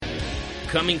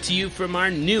coming to you from our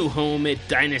new home at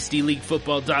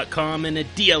dynastyleaguefootball.com and a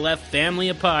DLF family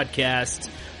of podcasts.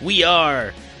 We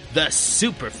are the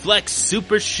Superflex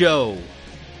Super Show.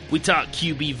 We talk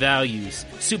QB values,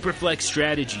 Superflex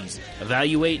strategies,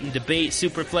 evaluate and debate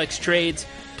Superflex trades,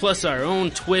 plus our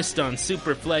own twist on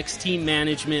Superflex team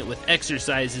management with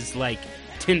exercises like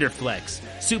Tinderflex,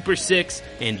 Super 6,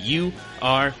 and You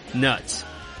Are Nuts.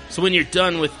 So when you're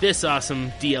done with this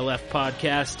awesome DLF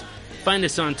podcast, find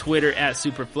us on Twitter at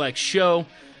Superflex Show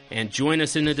and join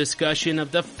us in a discussion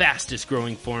of the fastest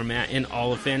growing format in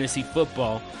all of fantasy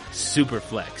football,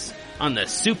 Superflex, on the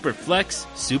Superflex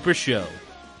Super Show.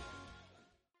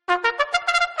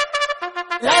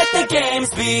 Let the games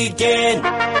begin.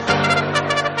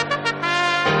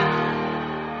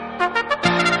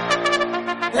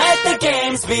 Let the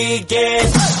games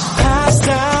begin. Passed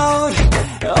out,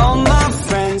 all my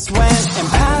friends went and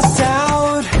passed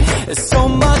out. There's so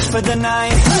much for the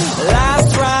night.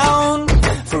 Last round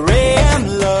for AM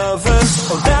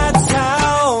lovers. Oh, that's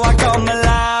how I come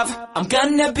alive. I'm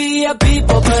gonna be a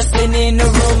people person in the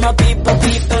room. A people,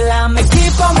 I'ma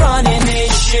keep on running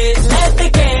this shit. Let the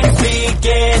games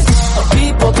begin. A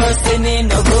people person in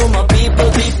the room. A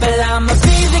people, I'ma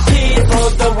be the kid for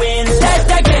the win. Let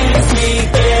the games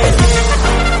begin.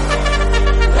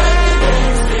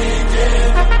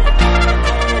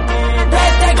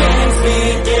 Let the games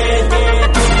begin.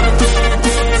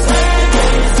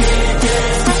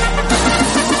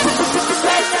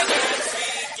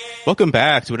 Welcome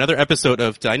back to another episode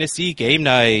of Dynasty Game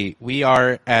Night. We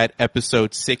are at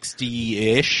episode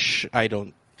 60-ish. I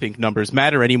don't think numbers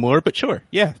matter anymore, but sure.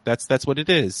 Yeah, that's what it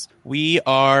is. We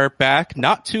are back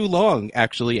not too long,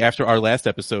 actually, after our last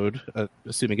episode,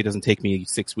 assuming it doesn't take me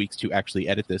 6 weeks to actually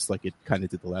edit this like it kind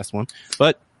of did the last one,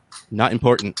 but not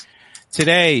important.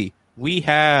 Today, we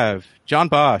have John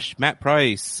Bosch, Matt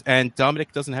Price, and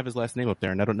Dominick doesn't have his last name up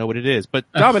there, and I don't know what it is,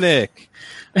 but Dominick!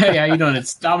 Hey, how you doing?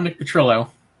 It's Dominick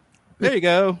Petrillo. There you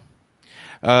go.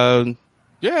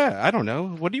 Yeah, I don't know.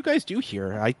 What do you guys do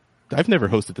here? I've never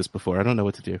hosted this before. I don't know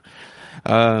what to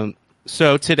do.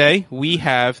 So today we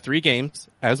have 3 games,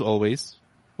 as always.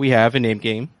 We have a name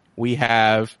game. We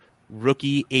have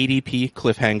rookie ADP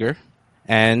cliffhanger.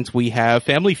 And we have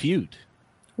Family Feud.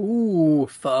 Ooh,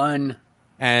 fun.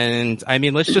 And, I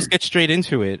mean, let's just get straight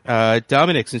into it.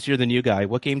 Dominick, since you're the new guy,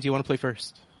 what game do you want to play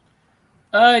first?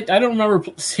 I don't remember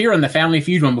hearing the Family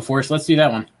Feud one before, so let's do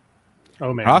that one.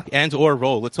 Oh, man. Rock and or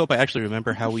roll. Let's hope I actually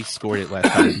remember how we scored it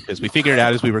last time, because we figured it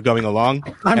out as we were going along.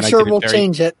 I'm sure we'll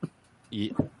change it.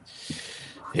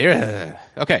 Yeah.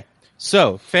 Okay.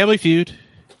 So, Family Feud.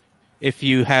 If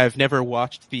you have never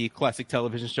watched the classic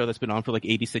television show that's been on for like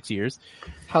 86 years.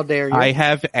 How dare you? I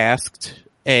have asked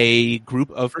a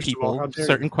group of people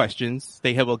certain questions.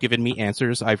 They have all given me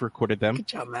answers. I've recorded them. Good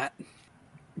job, Matt.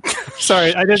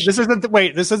 Sorry, this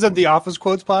isn't the Office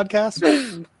Quotes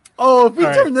podcast? Oh, if we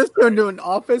turn this into an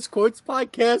Office Quotes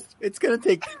podcast, it's going to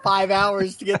take 5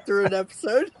 hours to get through an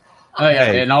episode. Oh, yeah,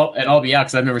 and I'll be out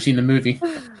because I've never seen the movie.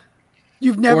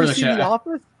 You've never seen The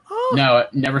Office? Oh. No, I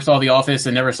never saw The Office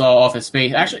and never saw Office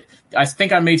Space. Actually, I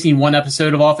think I may have seen one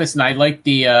episode of Office, and I liked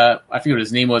the, I forget what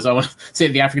his name was. I want to say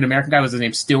the African-American guy. Was his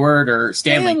name Stewart or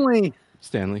Stanley?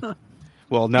 Stanley.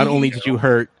 Well, not only did you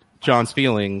hurt John's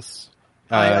feelings,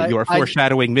 you are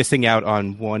foreshadowing missing out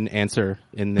on one answer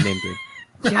in the name game.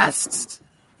 Yes.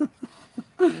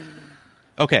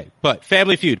 Okay, but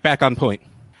Family Feud, back on point.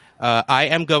 I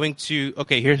am going to...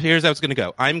 Okay, here's how it's going to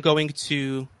go. I'm going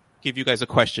to give you guys a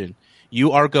question.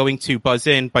 You are going to buzz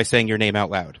in by saying your name out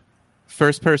loud.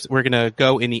 First person, we're going to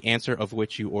go in the answer of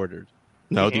which you ordered.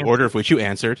 No, the order of which you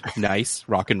answered. Nice,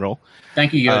 rock and roll.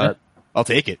 Thank you, Yoda. I'll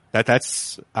take it.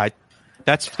 That's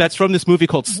from this movie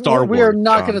called Star Wars. We are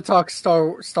not going to talk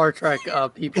Star Trek,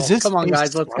 people. Come on,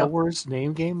 guys, let's go. Star Wars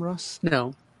name game, Russ?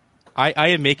 No. I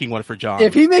am making one for John.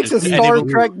 If he makes a Star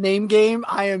Trek name game,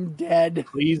 I am dead.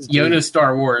 Please Yoda's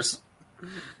Star Wars.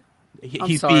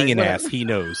 He's being an ass. He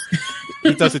knows.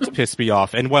 He does it to piss me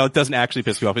off. And while it doesn't actually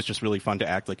piss me off, it's just really fun to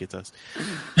act like it does.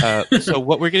 So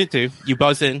what we're going to do, you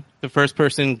buzz in, the first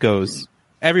person goes,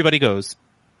 everybody goes,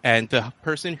 and the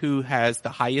person who has the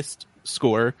highest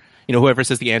score, whoever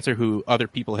says the answer, who other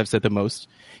people have said the most,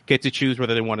 get to choose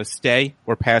whether they want to stay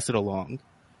or pass it along.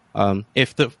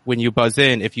 When you buzz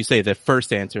in, if you say the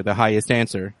first answer, the highest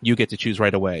answer, you get to choose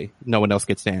right away. No one else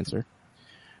gets to answer.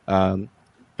 The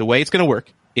way it's going to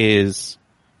work is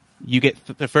you get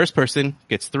the first person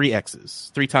gets 3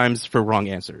 X's, 3 times for wrong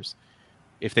answers.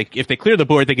 If they clear the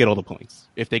board, they get all the points.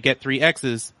 If they get 3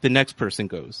 X's, the next person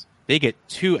goes. They get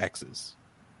 2 X's.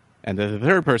 And the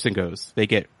third person goes. They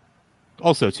get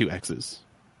also 2 X's.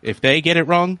 If they get it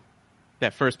wrong,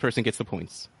 that first person gets the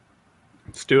points.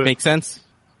 Let's do it. Make sense?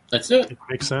 Let's do it. It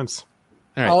makes sense.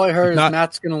 All right. All I heard If not- is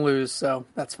Matt's going to lose, so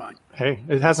that's fine. Hey,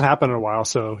 it hasn't happened in a while,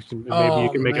 so maybe you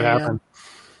can make it happen.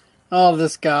 Oh,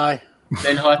 this guy.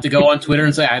 Then he'll have to go on Twitter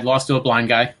and say, I lost to a blind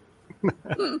guy.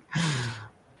 I'm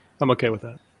okay with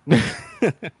that.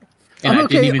 And I'm I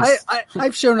didn't okay. even,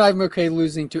 I've shown I'm okay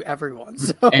losing to everyone.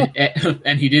 So.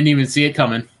 and he didn't even see it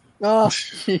coming. Oh,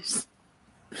 jeez.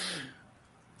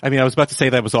 I mean, I was about to say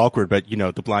that was awkward, but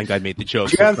the blind guy made the joke.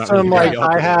 Do you so have it's not some really very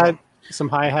awkward.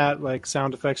 hi-hat like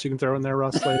sound effects you can throw in there,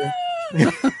 Russ, later? All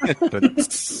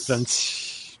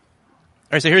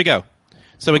right, so here we go.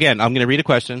 So again, I'm going to read a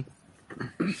question.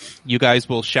 You guys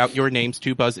will shout your names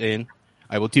to buzz in.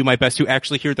 I will do my best to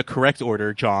actually hear the correct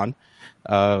order, John.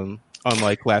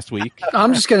 Unlike last week.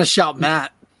 I'm just going to shout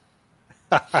Matt.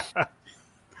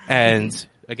 And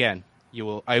again,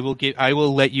 I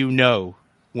will let you know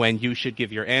when you should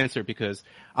give your answer, because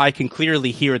I can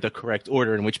clearly hear the correct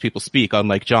order in which people speak,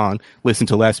 unlike John. Listen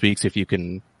to last week's if you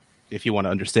want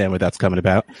to understand what that's coming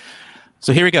about.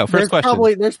 So here we go. First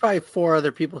question. There's probably 4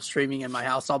 other people streaming in my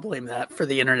house. I'll blame that for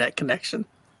the internet connection.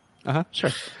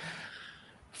 Sure.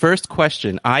 First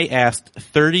question. I asked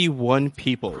 31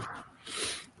 people,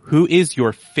 who is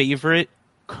your favorite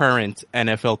current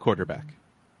NFL quarterback?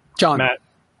 John. Matt.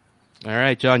 All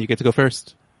right, John, you get to go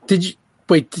first. Did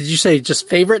you say just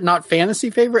favorite, not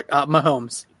fantasy favorite?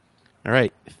 Mahomes. All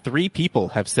right. 3 people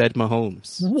have said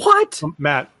Mahomes. What?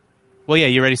 Matt. Well, yeah,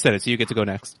 you already said it, so you get to go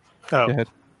next. Oh, Go ahead.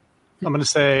 I'm gonna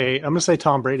say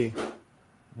Tom Brady.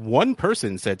 1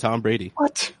 person said Tom Brady.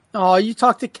 What? Oh, you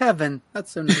talked to Kevin.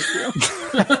 That's so nice of you.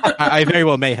 I very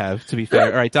well may have, to be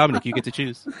fair. All right, Dominic, you get to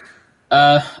choose.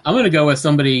 I'm going to go with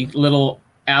somebody little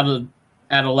out of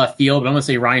left field, but I'm going to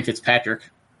say Ryan Fitzpatrick.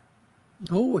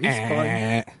 Oh, he's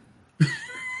fun.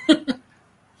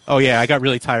 Oh, yeah, I got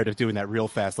really tired of doing that real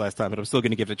fast last time, but I'm still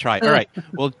going to give it a try. All right,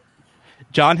 well,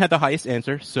 John had the highest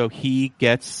answer, so he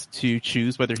gets to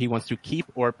choose whether he wants to keep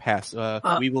or pass.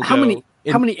 We will how go many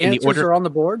in the answers order. are on the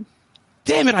board?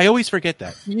 Damn it, I always forget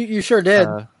that. You sure did.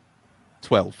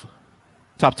 12.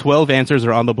 Top 12 answers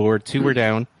are on the board. 2 are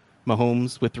down.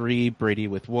 Mahomes with 3, Brady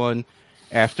with 1.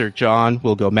 After John,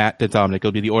 we'll go Matt, then Dominic.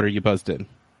 It'll be the order you buzzed in.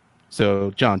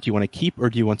 So, John, do you want to keep or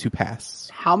do you want to pass?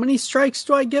 How many strikes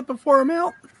do I get before I'm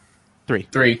out? 3.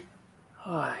 3.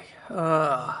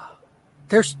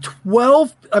 There's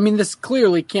 12. I mean, this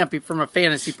clearly can't be from a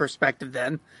fantasy perspective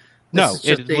then. No,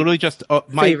 it's literally just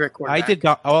my favorite quarterback. I did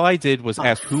not. All I did was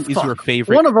ask who is your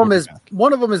favorite. One of them is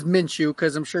Minshew,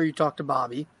 because I'm sure you talked to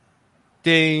Bobby.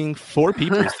 Ding! 4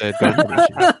 people said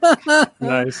Minshew.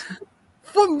 Nice.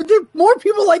 More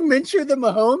people like Minshew than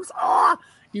Mahomes.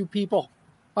 You people.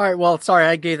 All right. Well, sorry,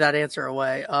 I gave that answer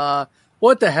away.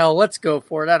 What the hell? Let's go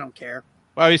for it. I don't care.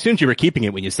 Well, I assumed you were keeping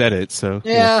it when you said it. So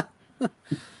Yeah.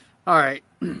 All right.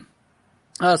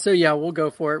 So yeah, we'll go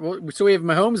for it. So we have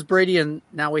Mahomes, Brady, and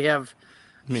now we have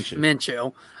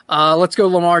Minshew. Let's go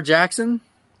Lamar Jackson.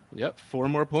 Yep, 4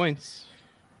 more points.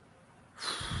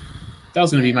 That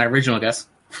was going to be my original guess.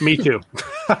 Me too.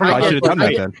 I should have done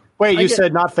that then. Wait, you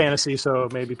said not fantasy, so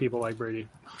maybe people like Brady.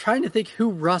 I'm trying to think who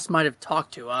Russ might have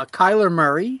talked to. Kyler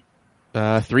Murray.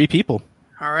 3 people.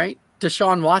 All right.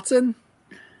 Deshaun Watson.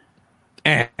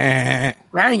 Dang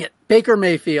it. Baker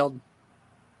Mayfield.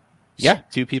 Yeah,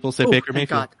 2 people said Baker Thank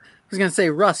Mayfield. God. I was going to say,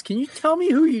 Russ, can you tell me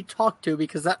who you talked to?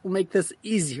 Because that will make this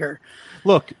easier.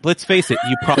 Look, let's face it.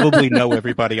 You probably know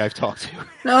everybody I've talked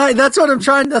to. That's what I'm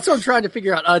trying to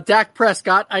figure out. Dak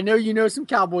Prescott. I know you know some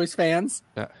Cowboys fans.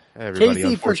 Everybody,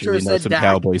 Casey for sure knows said some Dak.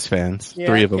 Cowboys fans. Yeah,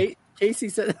 3 of them. Casey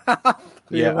said.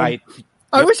 Yeah,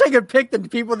 I wish I could pick the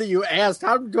people that you asked.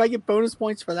 How do I get bonus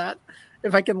points for that?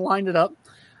 If I can line it up.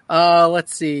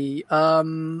 Let's see. I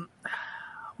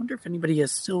wonder if anybody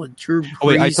is still a Drew Brees. Oh,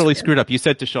 wait, I totally screwed up. You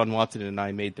said Deshaun Watson, and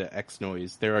I made the X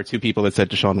noise. There are 2 people that said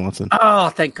Deshaun Watson. Oh,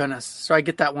 thank goodness. So I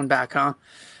get that one back, huh?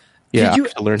 Yeah, I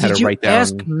have to learn how to write down.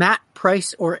 Did you ask Matt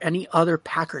Price or any other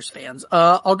Packers fans?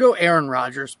 I'll go Aaron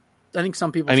Rodgers. I think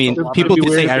some people. I mean, still people love him.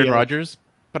 did say Aaron Rodgers,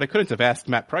 but I couldn't have asked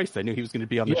Matt Price. I knew he was going to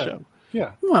be on the show.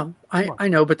 Yeah. Well, I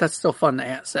know, but that's still fun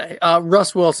to say.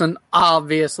 Russ Wilson,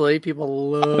 obviously. People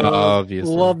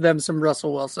love them some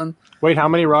Russell Wilson. Wait, how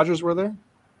many Rodgers were there?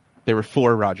 There were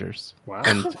 4 Rodgers. Wow.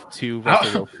 And 2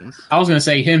 Russell Wilsons. I was going to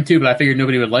say him too, but I figured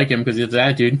nobody would like him because of his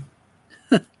attitude.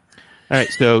 All right,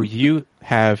 so you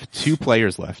have 2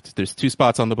 players left. There's 2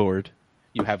 spots on the board.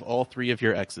 You have all 3 of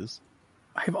your X's.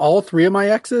 I have all 3 of my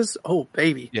X's? Oh,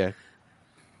 baby. Yeah.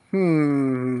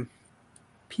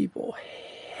 People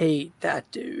hate that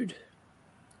dude.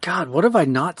 God, what have I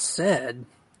not said?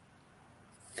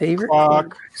 Favorite Clock.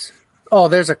 quarterbacks? Oh,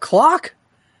 there's a clock?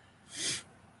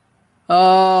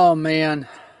 Oh, man.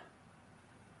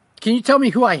 Can you tell me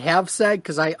who I have said?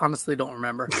 Because I honestly don't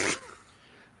remember.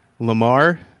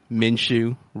 Lamar,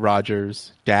 Minshew,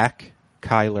 Rodgers, Dak,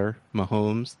 Kyler,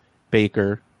 Mahomes,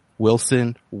 Baker,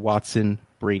 Wilson, Watson,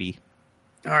 Brady.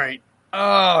 All right.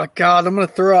 Oh, God. I'm going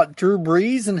to throw out Drew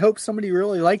Brees and hope somebody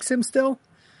really likes him still.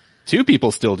 2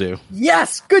 people still do.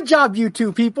 Yes. Good job, you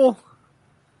 2 people.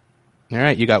 All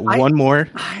right. You got one more.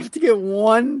 I have to get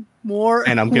one more.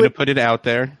 And I'm going to put it out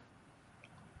there.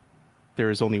 There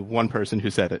is only one person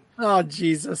who said it. Oh,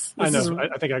 Jesus. I know.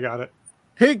 I think I got it.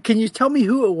 Hey, can you tell me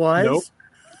who it was?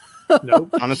 Nope.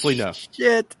 Honestly, no.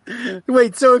 Shit.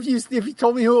 Wait, so if you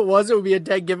told me who it was, it would be a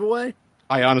dead giveaway?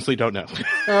 I honestly don't know.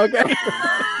 Okay.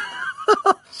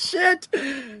 Shit.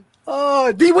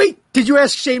 Oh, wait. Did you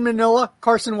ask Shane Manila?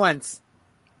 Carson Wentz.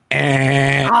 All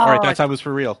right, that time was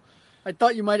for real. I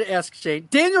thought you might have asked Shane.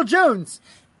 Daniel Jones.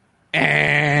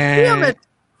 Damn Damn it.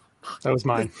 That was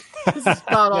mine. This is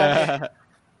not all.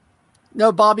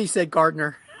 No, Bobby said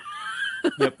Gardner.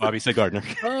 Yep, Bobby said Gardner.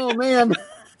 Oh, man.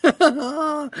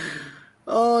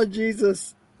 Oh,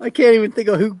 Jesus. I can't even think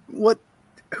of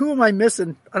who am I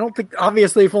missing? I don't think,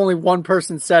 obviously, if only one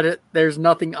person said it, there's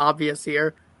nothing obvious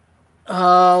here.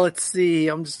 Let's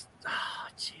see.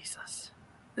 Jesus.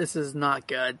 This is not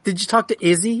good. Did you talk to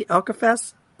Izzy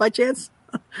Alcafes by chance?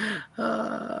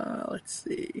 Let's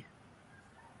see.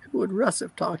 Who would Russ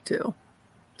have talked to?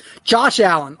 Josh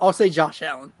Allen. I'll say Josh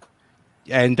Allen.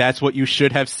 And that's what you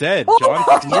should have said.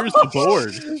 John clears the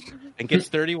board and gets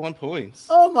 31 points.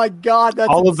 Oh, my God. That's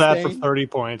all insane. of that for 30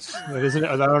 points.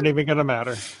 That aren't even going to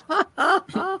matter.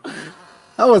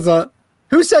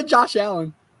 Who said Josh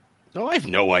Allen? No, I have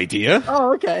no idea.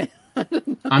 Oh, okay.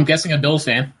 I'm guessing a Bills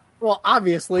fan. Well,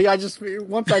 obviously,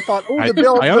 once I thought, I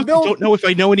don't know if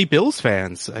I know any Bills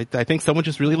fans. I think someone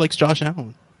just really likes Josh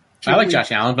Allen. I like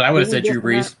Josh Allen, but I would have said Drew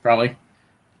Brees, probably.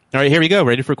 All right, here we go.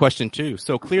 Ready for question 2.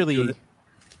 So clearly,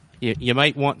 you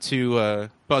might want to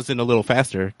buzz in a little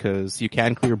faster because you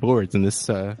can clear boards in this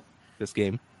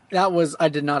game. I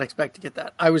did not expect to get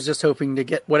that. I was just hoping to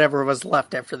get whatever was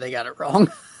left after they got it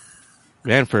wrong.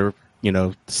 Man, for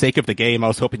the sake of the game, I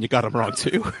was hoping you got them wrong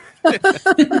too.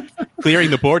 Clearing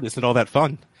the board isn't all that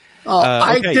fun.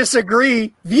 I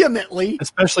disagree vehemently.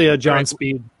 Especially at John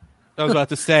Speed. I was about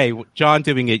to say, John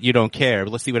doing it, you don't care.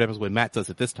 But let's see what happens when Matt does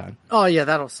it this time. Oh, yeah,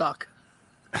 that'll suck.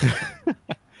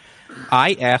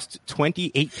 I asked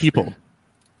 28 people,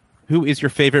 who is your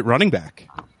favorite running back?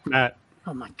 Matt.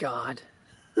 Oh, my God.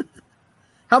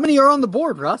 How many are on the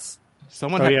board, Russ?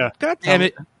 God damn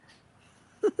it.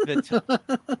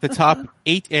 The top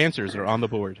 8 answers are on the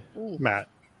board. Matt.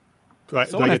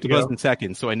 Someone has to buzz in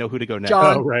seconds, so I know who to go next.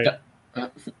 John. Oh, right.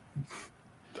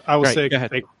 I will say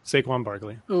Saquon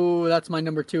Barkley. Oh, that's my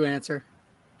number 2 answer.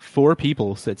 4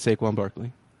 people said Saquon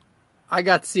Barkley. I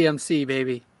got CMC,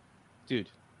 baby. Dude,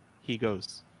 he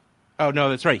goes. Oh, no,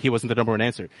 that's right. He wasn't the number 1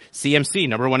 answer. CMC,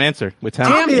 number 1 answer. With 10.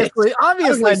 Obviously,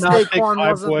 Saquon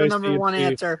wasn't the number CMC. 1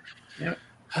 answer.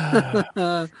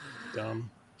 Dumb.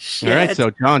 Shit. All right,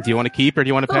 so John, do you want to keep or do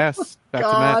you want to pass? Back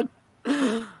to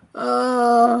Matt.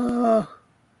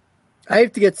 I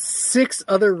have to get 6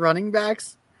 other running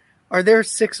backs. Are there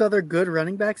 6 other good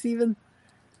running backs even?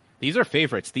 These are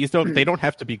favorites. They don't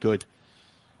have to be good.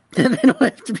 They don't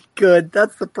have to be good.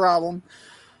 That's the problem.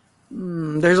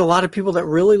 There's a lot of people that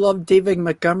really love David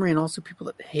Montgomery and also people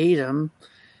that hate him.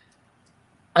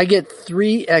 I get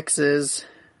 3 X's.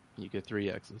 You get 3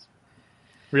 X's.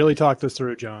 Really talk this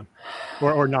through, John.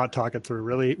 Or not talk it through.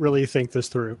 Really think this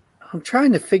through. I'm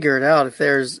trying to figure it out if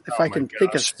I can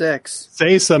think of 6.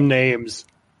 Say some names.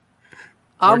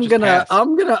 I'm gonna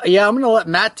let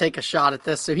Matt take a shot at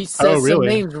this. So he says some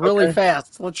names really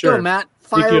fast. Let's go, Matt.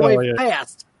 Fire away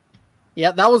fast.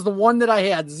 Yeah, that was the one that I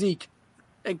had. Zeke.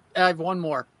 I have one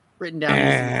more written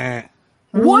down.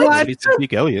 What?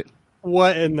 Zeke Elliott.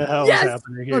 What in the hell is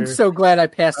happening here? I'm so glad I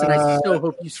passed it. I so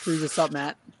hope you screw this up,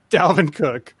 Matt. Dalvin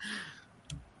Cook.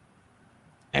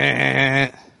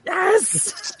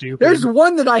 Yes. Stupid. There's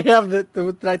one that I have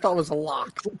that I thought was a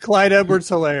lock. Clyde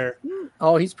Edwards-Helaire.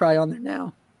 Oh, he's probably on there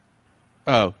now.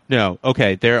 Oh, no.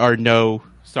 Okay, there are no...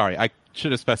 Sorry, I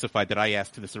should have specified that I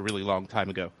asked this a really long time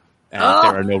ago. And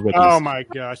there are no rookies. Oh, my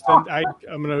gosh. Then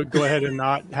I'm going to go ahead and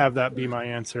not have that be my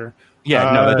answer.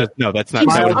 Yeah, that's not...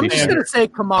 I'm just going to say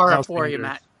Kamara for you,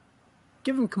 Matt.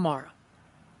 Give him Kamara.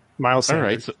 Miles Sanders. All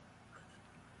right, so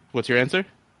what's your answer?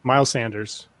 Miles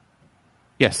Sanders.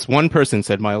 Yes, one person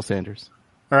said Miles Sanders.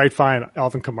 All right, fine.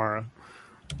 Alvin Kamara.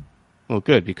 Well,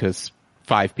 good, because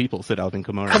 5 people said Alvin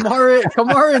Kamara.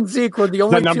 Kamara and Zeke were the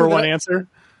only the number 1 answer?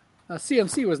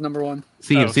 CMC was number 1.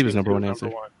 CMC was number 1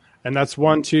 answer. And that's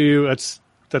 1, 2,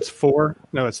 that's 4?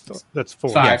 No, that's 4.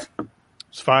 5.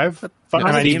 It's five. No, And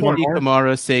I need one more.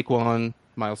 Kamara, Saquon,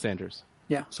 Miles Sanders.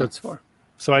 Yeah, so it's 4.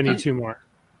 So I need 2 more.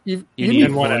 You You need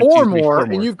need 4 one, more, 2, 3, 4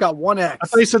 and you've got 1X. I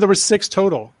thought you said there were 6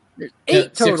 total. There's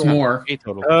 8 total. 6 more. 8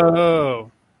 total.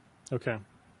 Oh, okay.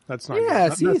 That's not. Yeah,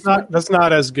 good. That's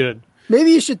not as good.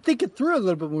 Maybe you should think it through a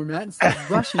little bit more, Matt, instead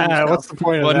of rushing yourself. What's the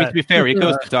point Well, of I mean, that? to be fair, it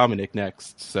goes to Dominic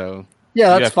next, so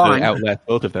Yeah, you that's have fine. to outlast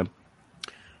both of them.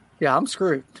 Yeah, I'm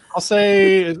screwed. I'll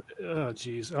say.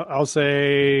 I'll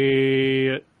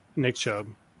say Nick Chubb.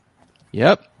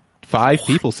 Yep. 5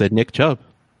 people said Nick Chubb.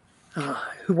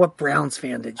 What Browns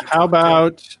fan did you How talk to?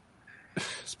 about?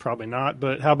 It's probably not,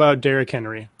 but how about Derrick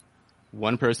Henry?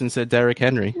 1 person said Derrick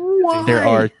Henry.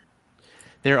 Why?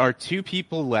 There are 2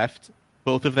 people left.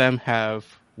 Both of them have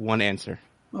 1 answer.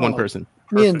 1 person.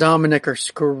 Me and Dominic are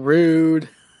screwed.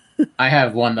 I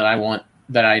have one that I want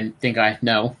that I think I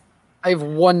know. I have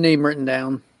 1 name written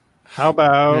down. How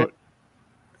about?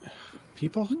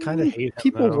 People kind of hate him,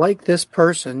 People though. like this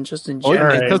person just in Oh,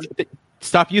 general. All right.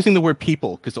 Stop using the word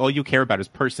people, because all you care about is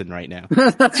person right now.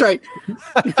 That's right.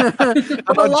 How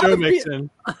about Joe Mixon?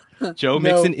 Joe No.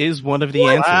 Mixon is one of the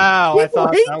answers. Wow, I People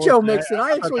thought hate that was- Joe Mixon. I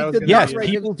thought actually that was did gonna not Yes, write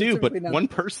him people do, but specifically down. 1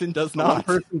 person does One not.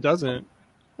 person doesn't.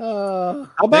 How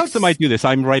about Next time I do this,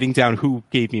 I'm writing down who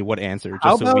gave me what answer,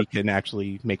 How just so we about- can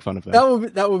actually make fun of them.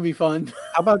 that would be fun.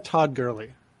 How about Todd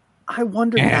Gurley? I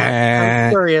wondered that.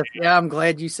 I'm curious. Yeah, I'm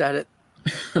glad you said it.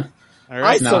 All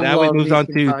right, I now still we love move me on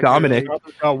some to Todd Dominic.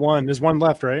 Got 1. There's 1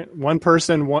 left, right? 1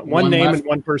 person, one One name, left. and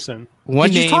 1 person. One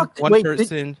Did you name, talk- 1 wait,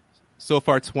 person. So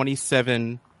far,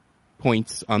 27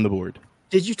 points on the board.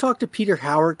 Did you talk to Peter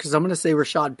Howard? Because I'm going to say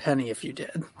Rashad Penny if you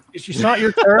did. She's not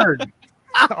your third.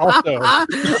 Also,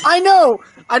 I know.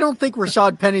 I don't think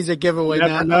Rashad Penny's a giveaway, You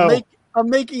never Matt. know. I'm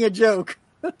making a joke.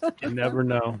 you never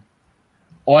know.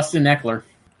 Austin Eckler.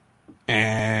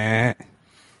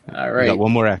 All We right. got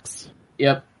 1 more X.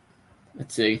 Yep.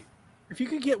 Let's see. If you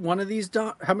could get one of these,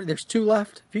 how many? There's 2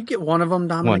 left. If you could get one of them,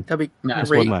 Dominic, 1. that'd be No, There's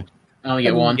great. 1 left. I only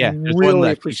get one. Yeah, there's Really 1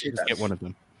 left. You appreciate should just that. get one of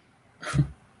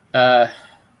them.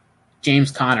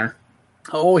 James Conner.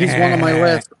 Oh, he's one on my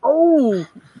list. Oh,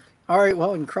 all right.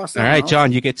 Well, we can cross that. All right, off.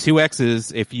 John, you get 2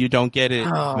 X's. If you don't get it,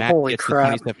 Oh, Matt holy gets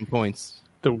crap. the 27 points.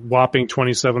 The whopping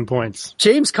 27 points.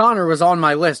 James Conner was on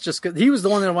my list just because he was the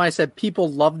one that when I said people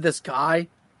love this guy.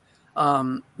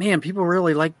 Man, people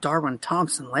really liked Darwin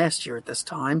Thompson last year at this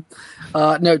time.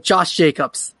 No, Josh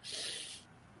Jacobs.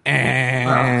 And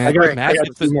I got Matt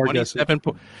gets the 2 more 27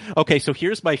 points. Okay, so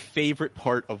here's my favorite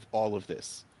part of all of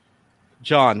this.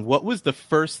 John, what was the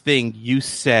first thing you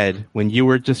said when you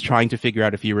were just trying to figure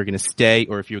out if you were going to stay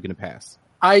or if you were going to pass?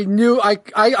 I knew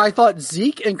I thought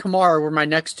Zeke and Kamara were my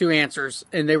next 2 answers,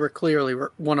 and they were clearly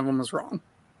one of them was wrong.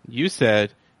 You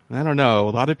said, I don't know,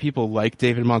 a lot of people like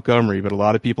David Montgomery, but a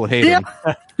lot of people hate him.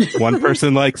 1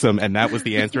 person likes him, and that was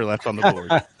the answer left on the board.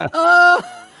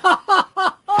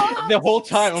 The whole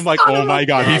time, I'm like, oh my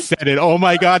God, he said it. Oh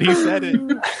my God, he said it.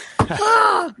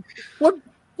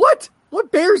 What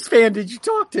Bears fan did you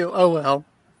talk to? Oh, well.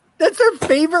 That's their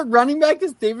favorite running back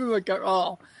is David Montgomery.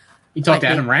 Oh, You talked to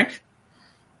Adam Rank?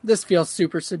 this feels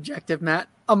super subjective, Matt.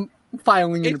 I'm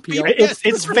filing an appeal. It's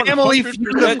family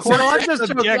feud, of course. No, I'm just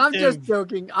joking. I'm Subjective. just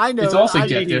joking. I know. It's all I-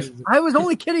 subjective. I was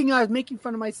only kidding. I was making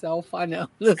fun of myself. I know.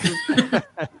 But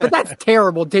that's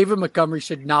terrible. David Montgomery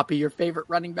should not be your favorite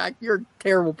running back. You're a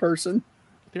terrible person.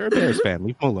 They're a Bears fan.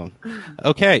 Leave them alone.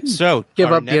 Okay, so Give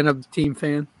our up being a team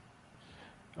fan.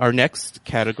 Our next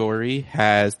category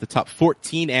has the top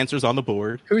 14 answers on the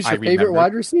board. Who's I your favorite remember.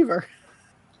 wide receiver?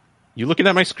 You looking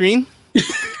at my screen?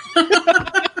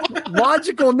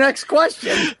 Logical next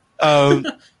question.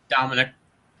 Dominic.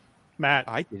 Matt.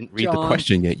 I didn't read the John.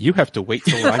 question yet. You have to wait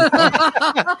till I'm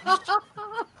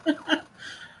done.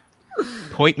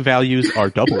 Point values are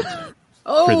doubled.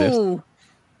 Oh, this. all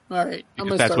right. I'm Because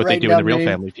gonna that's start what they writing do in the down real names.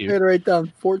 Family I'm Feud. gonna write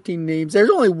down 14 names. There's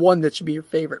only one that should be your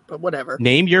favorite, but whatever.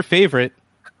 Name your favorite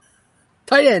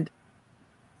Tight end.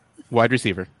 wide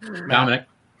receiver. Dominic.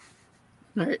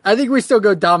 All right. I think we still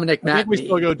go Dominic, I Matt. think we me.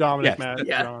 still go Dominic, Yes. Matt.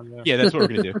 Yeah. John, Yeah, that's what we're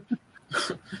going to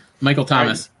do. Michael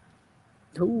Thomas.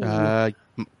 Ooh, Uh,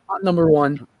 not number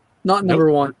one. Not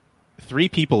number one. 3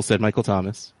 people said Michael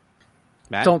Thomas.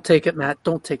 Matt? Don't take it, Matt.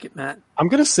 Don't take it, Matt. I'm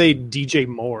going to say DJ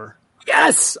Moore.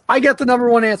 Yes, I get the number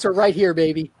one answer right here,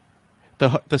 baby. The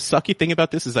sucky thing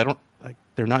about this is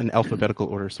they're not in alphabetical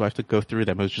order, so I have to go through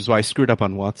them, which is why I screwed up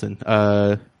on Watson.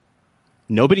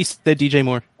 Nobody said DJ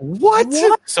Moore. What?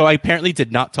 So I apparently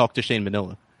did not talk to Shane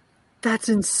Manila. That's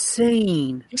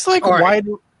insane. He's like All a right. wide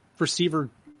receiver.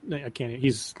 No, I can't.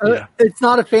 He's It's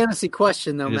not a fantasy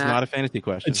question, though, It is Matt. not a fantasy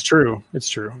question. It's true. It's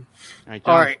true. All right,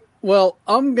 John. All right. Well,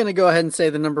 I'm going to go ahead and say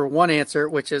the number one answer,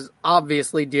 which is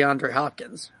obviously DeAndre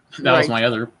Hopkins. That was my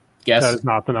other guess. That is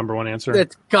not the number one answer.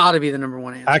 It's got to be the number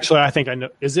one answer. Actually, I think I know.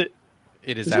 Is it?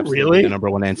 It is Is it absolutely really? the number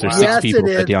one answer. Wow. 6 Yes, people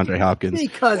it said is. DeAndre Hopkins.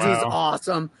 Because he's Wow.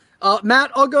 awesome.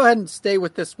 Matt, I'll go ahead and stay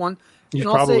with this one. You And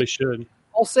I'll probably say- should.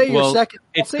 I'll say your Well, second.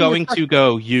 I'll it's say your going second- to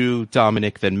go you,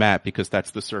 Dominic, then Matt, because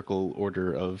that's the circle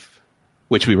order of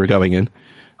which we were going in.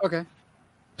 Okay.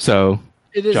 So,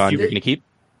 It is. John, you're going to keep?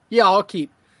 Yeah, I'll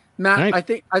keep. Matt, All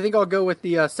right. I think I'll go with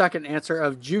the second answer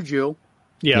of Juju.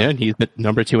 Yeah. And he's the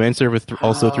number 2 answer with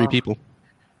also 3 people.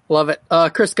 Love it.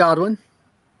 Chris Godwin.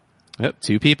 Yep,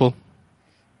 2 people.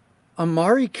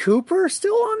 Amari Cooper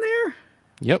still on there?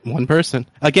 Yep, 1 person.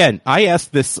 Again, I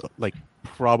asked this like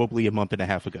probably a month and a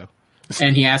half ago.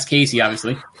 And he asked Casey,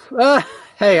 obviously.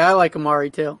 Hey, I like Amari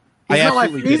too. I Not my-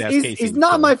 absolutely did ask he's, Casey he's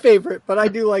not so. my favorite, but I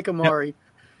do like Amari.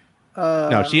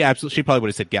 No, she probably would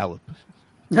have said Gallup.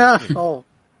 Oh,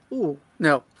 ooh,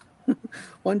 no.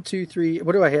 1, 2, 3.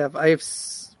 What do I have? I have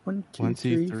 1, 2, 1,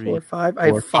 2, 3, 3, 4, 5. I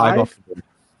have 4, 5. off the board.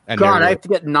 And God, there I have to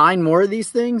get 9 more of these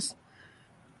things.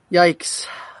 Yikes.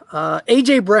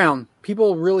 AJ Brown.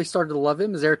 People really started to love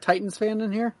him. Is there a Titans fan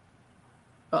in here?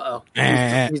 Uh-oh. He's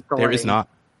there is delaying. not.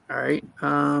 All right.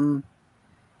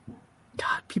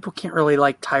 God, people can't really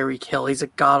like Tyreek Hill. He's a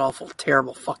god-awful,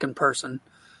 terrible fucking person.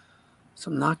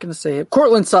 So I'm not going to say it.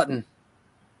 Cortland Sutton.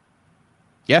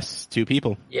 Yes, 2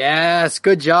 people. Yes,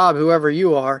 good job, whoever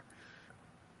you are.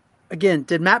 Again,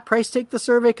 did Matt Price take the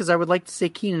survey? Because I would like to say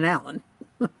Keenan Allen.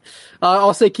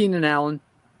 I'll say Keenan Allen.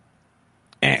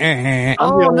 I'm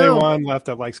Oh, the only no. one left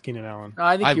that likes Keenan Allen.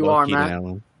 I think you love are, Keenan Matt.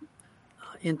 Allen.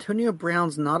 Antonio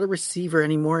Brown's not a receiver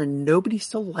anymore, and nobody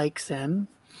still likes him.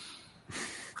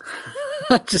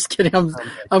 Just kidding. I'm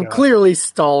God. clearly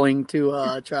stalling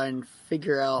to try and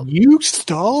figure out. You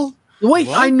stall? Wait,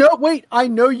 What? I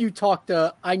know you talked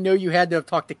to. I know you had to have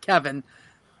talked to Kevin,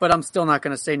 but I'm still not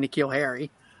going to say N'Keal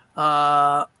Harry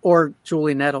or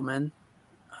Julian Edelman.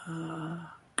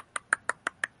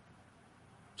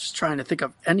 Just trying to think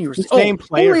of any. name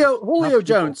players, Julio not people.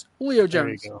 Jones. Julio There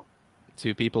you Jones. go.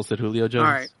 2 people said Julio Jones.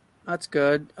 All right, that's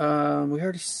good. We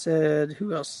already said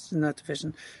who else is in that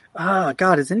division.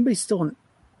 God, is anybody still in?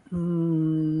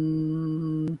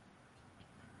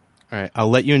 All right, I'll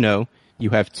let you know. You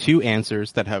have 2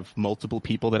 answers that have multiple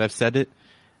people that have said it,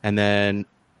 and then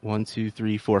 1, 2,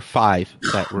 3, 4, 5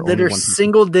 that were That only are 1 person.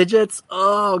 single digits.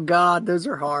 Oh God, those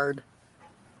are hard.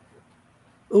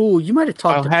 Ooh, you might have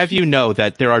talked. I'll have you know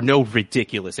that there are no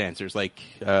ridiculous answers. Like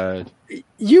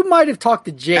You might have talked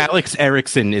to Jake. Alex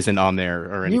Erickson isn't on there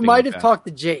or anything. You might like have that. talked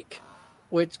to Jake.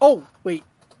 Which? Oh, wait.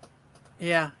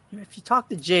 Yeah, if you talk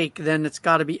to Jake, then it's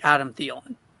got to be Adam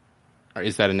Thielen.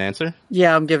 Is that an answer?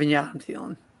 Yeah, I'm giving you Adam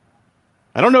Thielen.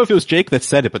 I don't know if it was Jake that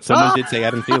said it, but someone did say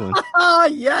Adam Thielen. Ah,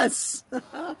 yes.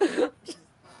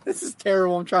 This is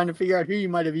terrible. I'm trying to figure out who you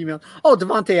might have emailed. Oh,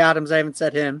 Devontae Adams. I haven't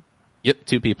said him. Yep,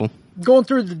 2 people. Going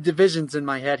through the divisions in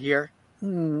my head here. I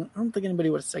don't think anybody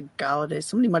would have said Galladay.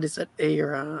 Somebody might have said A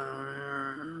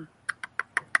or.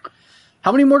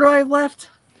 How many more do I have left?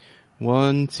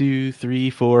 1, 2, 3,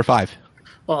 4, 5.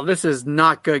 Well, this is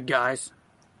not good, guys.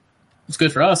 It's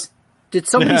good for us. Did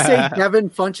somebody say Devin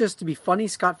Funchess to be funny?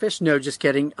 Scott Fish? No, just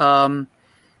kidding. Hashtag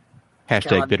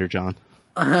God. Bitter John.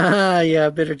 Yeah,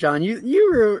 Bitter John.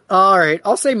 You were all right.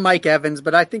 I'll say Mike Evans,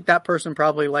 but I think that person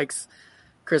probably likes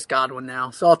Chris Godwin now.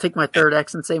 So I'll take my third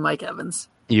X and say Mike Evans.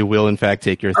 You will, in fact,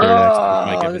 take your third X.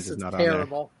 Mike Evans this is is not on there. All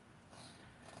terrible.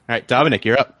 right, Dominic,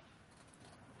 you're up.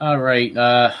 All right.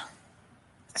 I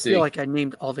Let's feel see. like I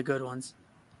named all the good ones.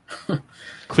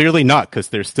 Clearly not, because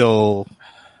there's still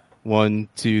 1,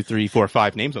 2, 3, 4,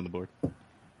 5 names on the board.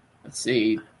 Let's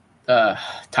see.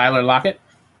 Tyler Lockett.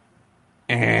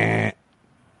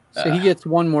 So he gets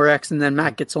one more X, and then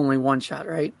Matt gets only one shot,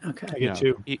 right? Okay. I get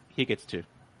 2. He gets 2.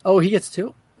 Oh, he gets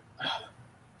 2.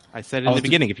 I said it in the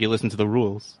beginning. If you listen to the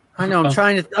rules, I know. I'm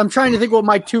trying to think what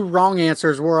my 2 wrong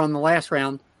answers were on the last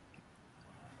round.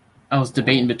 I was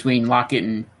debating between Lockett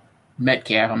and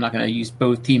Metcalf. I'm not going to use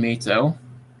both teammates, though.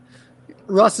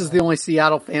 Russ is the only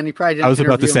Seattle fan. He probably didn't. I was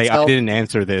about to interview say I himself. didn't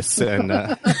answer this, and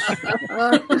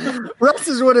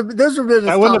Russ's would have. Those would have been his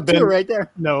I wouldn't top have 2 been right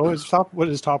there. No, his top. What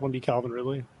is his top one? Be Calvin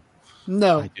Ridley.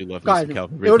 No, I do love God, Mr.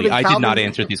 Calvin it would've Ridley. been I did not Calvin-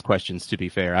 answer these questions. To be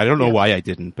fair, I don't know why I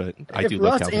didn't, but I if do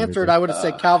love Russ Calvin answered, Ridley. I would have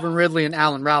said Calvin Ridley and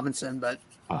Allen Robinson, but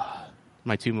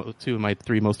My two of my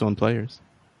 3 most owned players.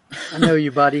 I know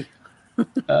you, buddy.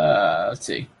 Let's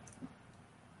see.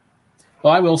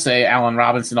 Well, I will say Allen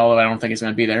Robinson, although I don't think he's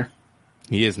going to be there.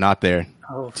 He is not there.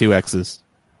 Oh. 2 X's.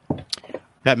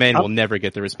 That man will never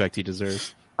get the respect he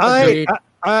deserves. Agreed.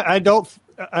 I don't.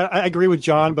 I agree with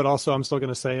John, but also I'm still going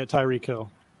to say it. Tyreek Hill.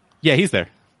 Yeah, he's there.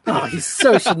 Oh, he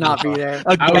so should not be there.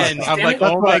 Again, I'm like,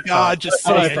 oh my god, just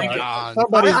say it, John.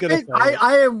 Somebody's gonna say it.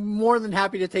 I am more than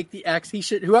happy to take the X. He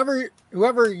should whoever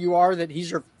you are that he's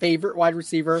your favorite wide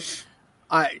receiver.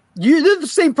 You're the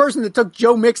same person that took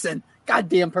Joe Mixon.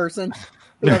 Goddamn person.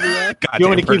 Whoever you are. You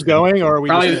want me to keep going, or are we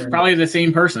probably the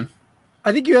same person?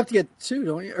 I think you have to get 2,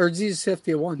 don't you? Or does he just have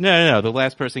to get 1? No. The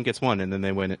last person gets 1, and then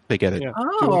they win it. They get it. Yeah.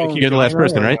 Oh, You're the last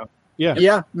person, right? No? Yeah.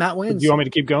 Yeah, Matt wins. Do you want me to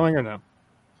keep going or no?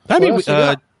 I mean, What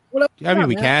else you got,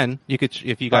 we Matt? can. You could,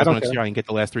 if you guys want to try and get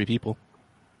the last 3 people.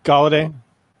 Galladay.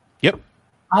 Yep.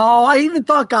 Oh, I even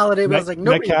thought Galladay, but I was like,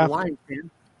 nobody's a Metcalf. Lions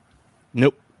fan.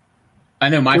 Nope. I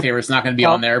know my favorite's not going to be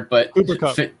on there, but Cooper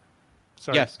Kupp. Sorry.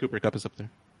 Yes, Cooper Kupp is up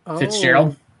there. Oh,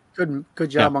 Fitzgerald. Good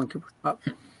job Yeah. on Cooper Kupp.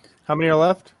 How many are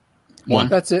left? 1.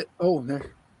 That's it. Oh, there.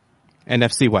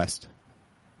 NFC West.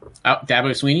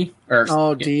 Dabo Sweeney? Or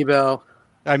Oh, Debo.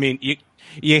 I mean,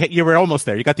 you were almost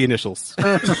there. You got the initials.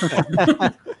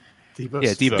 Debo. Yeah,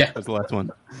 Debo Yeah. was the last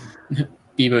one.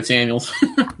 Debo Samuels.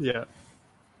 Yeah.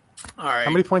 All right.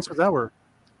 How many points was that worth?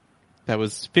 That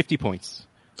was 50 points.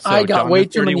 So I got John way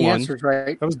had too many 31. answers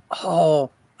right. That was-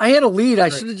 I had a lead. I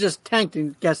should have just tanked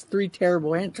and guessed 3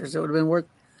 terrible answers. It would have been worth.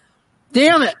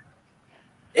 Damn it,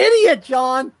 idiot,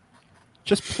 John.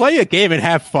 Just play a game and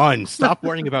have fun. Stop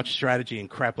worrying about strategy and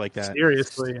crap like that.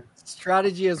 Seriously.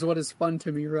 Strategy is what is fun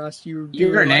to me, Russ. You're an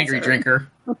realize angry that. drinker.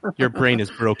 Your brain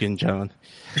is broken, John.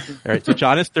 All right, so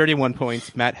John has 31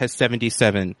 points. Matt has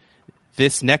 77.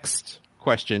 This next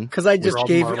question. Because I just all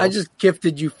marbles. I just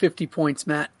gifted you 50 points,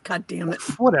 Matt. God damn it.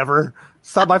 Whatever.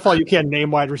 It's not my fault you can't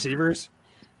name wide receivers.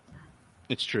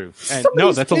 It's true. And Somebody's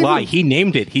no, that's a lie. favorite- He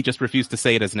named it. He just refused to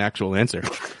say it as an actual answer.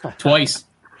 Twice.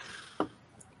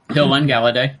 Hill and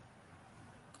Galladay.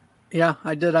 Yeah,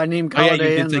 I did. I named Oh, yeah, Galladay. you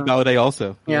did and, say Galladay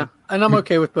also. yeah, and I'm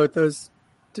okay with both those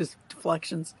just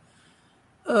deflections.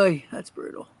 Oy, that's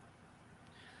brutal. All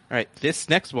right, this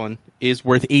next one is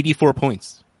worth 84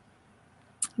 points.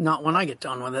 Not when I get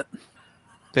done with it.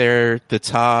 They're the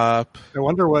top I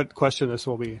wonder what question this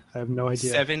will be. I have no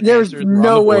idea. 7 There's answers were on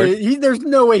no the board. way. There's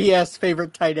no way he asked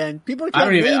favorite tight end. People can't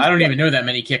I don't even know that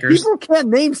many kickers. People can't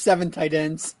name 7 tight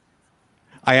ends.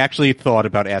 I actually thought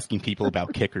about asking people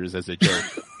about kickers as a joke,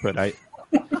 but I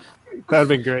That'd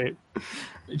been great.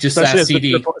 Just Especially ask as, the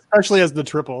CD. triple, especially as the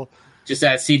triple. Just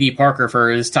ask CD Parker for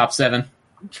his top 7.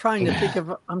 I'm trying to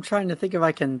think if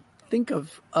I can think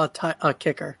of a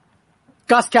kicker.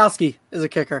 Goskowski is a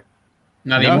kicker.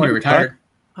 Not No, anymore. He retired.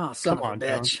 Oh, son Come of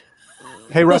a on, bitch.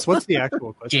 Hey, Russ, what's the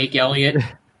actual question? Jake Elliott.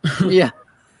 Yeah.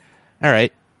 All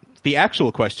right. The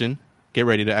actual question, get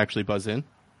ready to actually buzz in.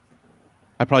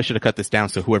 I probably should have cut this down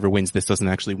so whoever wins this doesn't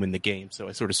actually win the game. So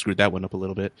I sort of screwed that one up a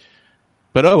little bit.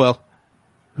 But oh well.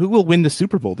 Who will win the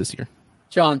Super Bowl this year?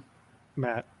 John.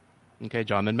 Matt. Okay,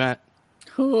 John and Matt.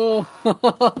 Oh.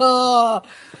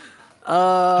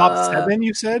 Top 7,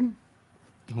 you said?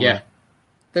 Yeah.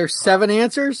 There's 7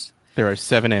 answers. There are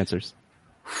 7 answers.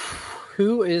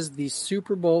 Who is the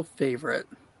Super Bowl favorite?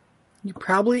 You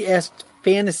probably asked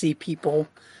fantasy people.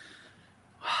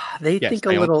 They Yes, think a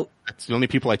little. That's the only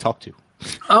people I talk to.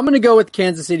 I'm going to go with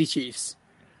Kansas City Chiefs.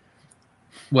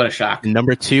 What a shock.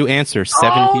 Number 2 answer,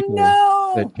 7 people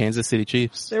No! said Kansas City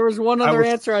Chiefs. There was one other would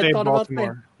answer I say thought about.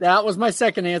 Baltimore. That was my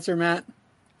second answer, Matt.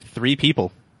 3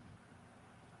 people.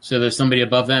 So there's somebody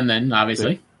above them then,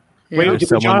 obviously. Wait, Yeah. did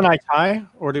someone- John and I tie?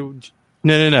 Or did...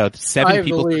 No. 7 I have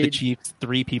people the said the lead. Chiefs,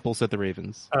 3 people said the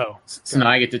Ravens. Oh. So now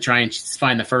I get to try and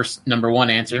find the first number 1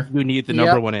 answer. You need the Yep.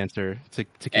 number 1 answer to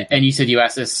keep And you said you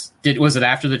asked this. Was it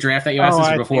after the draft that you asked Oh, this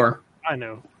I or before? I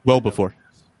know. well before.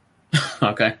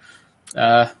 Okay.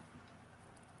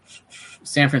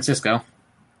 San Francisco.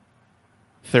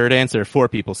 Third answer, 4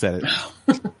 people said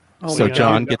it. Oh, So yeah.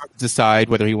 John gets to decide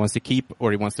whether he wants to keep or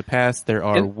he wants to pass. There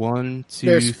are And 1, 2,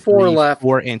 there's 4 3, left.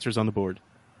 4 answers on the board.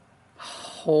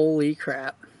 Holy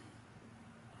crap!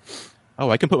 Oh,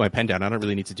 I can put my pen down. I don't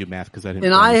really need to do math because I didn't.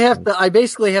 And I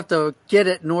basically have to get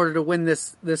it in order to win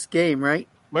this game, right?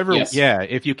 Whoever, Yes. yeah.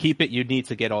 If you keep it, you need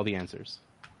to get all the answers.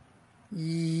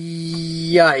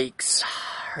 Yikes!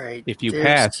 All right. If you there's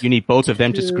pass, you need both of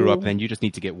them to screw up. 2. Then you just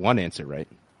need to get 1 answer right.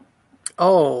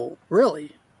 Oh,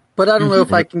 really? But I don't know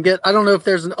if I can get. I don't know if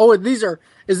there's an. Oh, these are.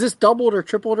 Is this doubled or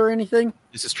tripled or anything?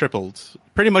 This is tripled.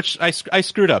 Pretty much, I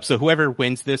screwed up. So whoever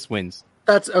wins this wins.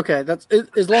 That's okay. That's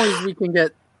as long as we can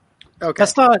get. Okay.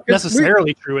 That's not Because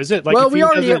necessarily true, is it? Like, well, if we he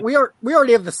already doesn't- we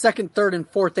already have the second, third, and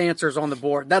fourth answers on the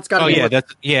board. That's got to Oh be. yeah,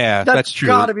 that's that's true.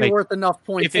 got to be Like, worth enough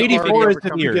points. if to 84 already is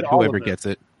overcome if you it. get all of whoever them. gets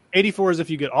it. 84 is if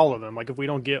you get all of them. Like, if we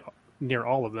don't get near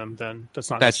all of them, then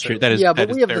that's not That's true. necessarily- That is Yeah, that but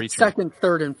is we have very the true. second,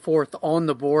 third, and fourth on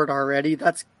the board already.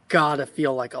 That's got to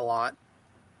feel like a lot.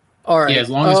 All right. Yeah, as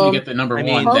long as we get the number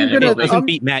one, then it doesn't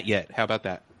beat Matt yet. How about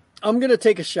that? I'm gonna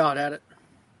take a shot at it.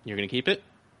 You're gonna keep it?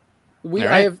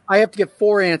 I have to get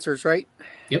 4 answers, right?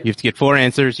 Yep. You have to get 4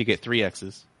 answers. You get 3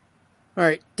 X's. All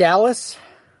right, Dallas.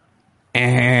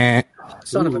 Son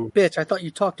of a Ooh. bitch! I thought you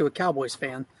talked to a Cowboys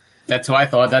fan. That's what I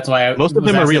thought. That's why most of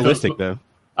them are realistic, though.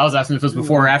 I was asking if it was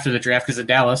before or after the draft because of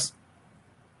Dallas.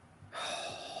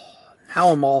 How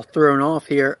I'm all thrown off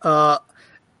here.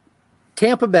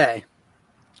 Tampa Bay.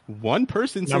 One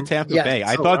person said Tampa yeah, Bay.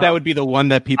 I thought that would be the one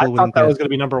that people I wouldn't thought that get. was going to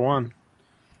be number 1.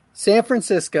 San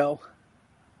Francisco.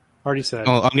 Already said.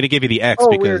 Oh, I'm going to give you the X Oh,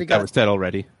 we because already got that was said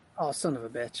already. Oh, son of a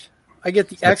bitch! I get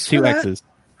the That's X for 2 that? X's.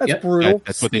 That's Yep. brutal.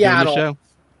 That's what they do on the Seattle. show.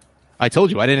 I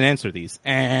told you I didn't answer these.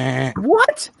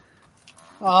 What?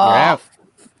 You're out.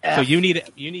 F. So you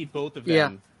need both of them Yeah,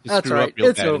 to that's screw right. up real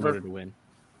It's bad over. in order to win.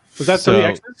 Was that So- 3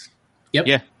 X's? Yep.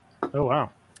 Yeah. Oh, wow.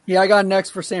 Yeah, I got an X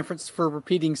for for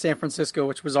repeating San Francisco,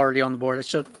 which was already on the board. I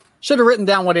should have written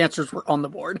down what answers were on the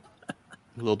board. A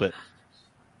little bit.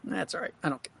 That's all right. I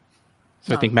don't care.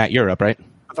 So I think, Matt, you're up, right?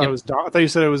 I thought it was. I thought you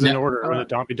said it was in No. order. Was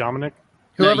it Dominic?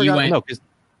 Whoever you got went. No, because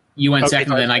You went Okay,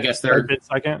 second, then I guess third. Bit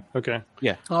second. Okay.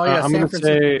 yeah. Oh yeah, I'm San gonna Francisco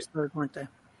say- was third, weren't they?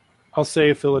 I'll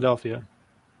say Philadelphia.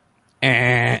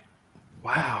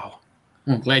 Wow.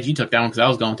 I'm glad you took that one because I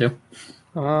was going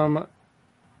to.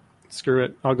 Screw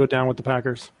it. I'll go down with the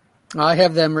Packers. I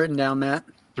have them written down, Matt.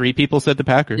 3 people said the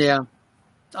Packers. Yeah.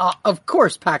 Of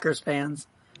course, Packers fans.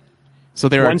 So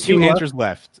there are 1, 2 2 left. answers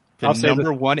left. The I'll say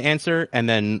number 1 answer and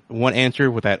then 1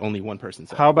 answer with that only 1 person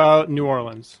said. How about New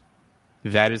Orleans?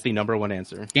 That is the number 1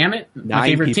 answer. Damn it. My 9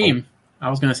 favorite people. team. I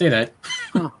was going to say that.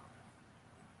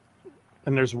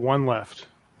 And there's 1 left.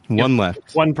 1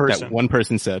 left. 1 person. That 1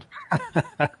 person said.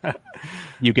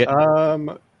 You get.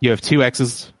 Um, You have 2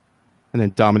 X's, and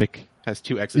then Dominic has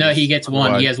 2 X's. No, he gets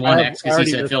 1. He has 1 I X because he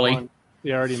already said missed Philly. 1.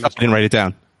 Yeah, I already I missed didn't 1. write it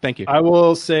down. Thank you. I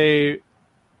will say,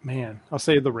 I'll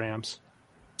say the Rams.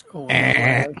 Oh,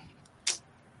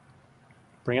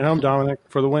 Bring it home, Dominic,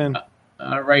 for the win.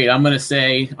 All right, I'm going to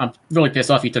say I'm really pissed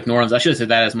off you took New Orleans. I should have said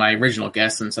that as my original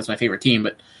guess since that's my favorite team.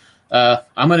 But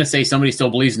I'm going to say somebody still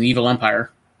believes in the evil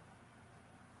empire.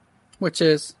 which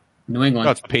is New England.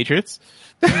 Oh, it's the Patriots?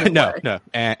 No.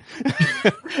 I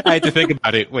had to think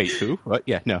about it. Wait, who? What?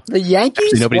 Yeah, no. the Yankees.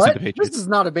 Actually, nobody said What? the Patriots. This is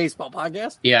not a baseball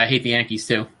podcast. Yeah, I hate the Yankees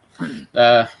too.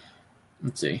 Let's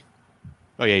see.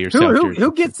 Oh, yeah, yourself.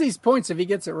 Who gets these points if he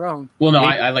gets it wrong? Well, no,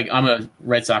 I'm a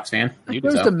Red Sox fan. You It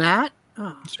goes deserve. to Matt.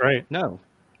 Oh. That's right. No.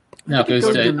 No, it goes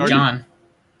goes to to John.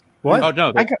 What? Oh,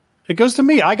 no. It goes to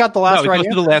me. I got the No, last it right goes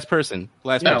to the answer. last person.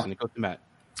 Last No. person. It goes to Matt.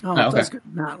 Oh, Oh, okay. that's good.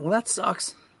 Matt. Well, that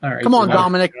sucks. All right, Come on, so-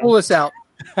 Dominic, pull this out.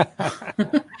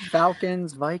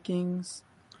 Falcons, Vikings.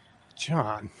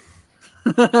 John.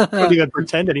 I don't even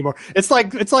pretend anymore. It's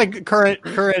like current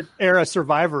era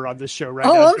Survivor on this show right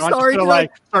Oh, now. I'm John's sorry. just gonna,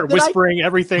 start did I- whispering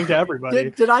everything to everybody.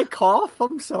 Did I cough?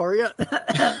 I'm sorry.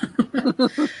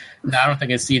 No, I don't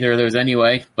think it's either of those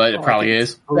anyway, but it Oh, I probably think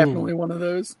is. Definitely one of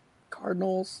those.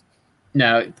 Cardinals.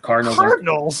 No, Cardinals.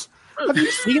 Cardinals. Have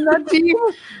you seen that team?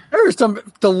 There are some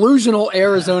delusional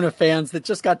Arizona fans that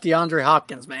just got DeAndre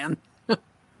Hopkins, man.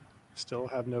 Still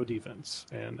have no defense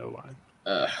and no line.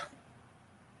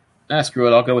 Screw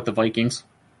it. I'll go with the Vikings.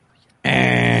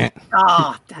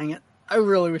 Ah, dang it. I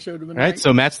really wish it would have been All right,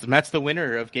 so Matt's the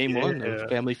winner of Game 1 Yeah. of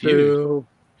Family Feud. Boo.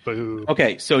 Boo.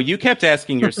 Okay, so you kept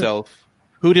asking yourself,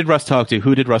 who did Russ talk to?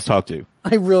 Who did Russ talk to?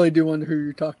 I really do wonder who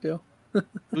you talked to.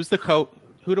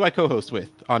 Who do I co-host with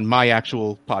on my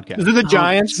actual Is podcast? it the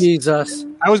Giants? Oh, Jesus.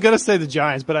 I was gonna say the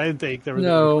Giants, but I didn't think there was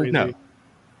No. crazy. No.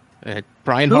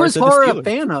 Brian Who Hart is said the Hara a Steelers.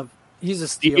 fan of? He's a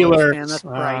Steelers, Steelers. fan. That's Ah,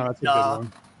 right. that's a Duh.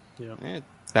 good one. Eh,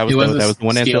 that was Who the, that was the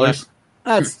one answer Steelers? left.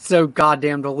 That's so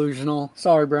goddamn delusional.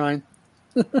 Sorry, Brian.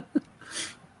 I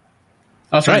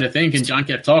was trying Right. to think, and John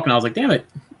kept talking. I was like, damn it.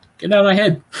 Get out of my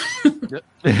head.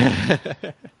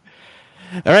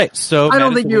 All right, so I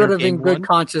don't Matt is think the you would winner have of in Game good 1.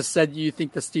 conscience said you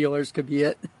think the Steelers could be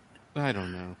it. I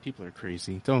don't know. People are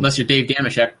crazy. Don't. Unless you're Dave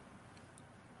Damashek.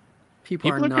 People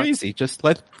People are are nuts. crazy. Just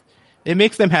let. It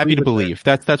makes them happy to believe.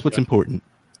 That's what's important.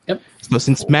 Yep. So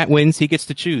since Matt wins, he gets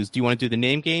to choose. Do you want to do the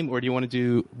name game or do you want to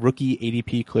do rookie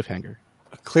ADP cliffhanger?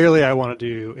 Clearly, I want to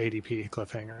do ADP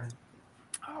cliffhanger.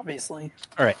 Obviously.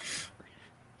 All right.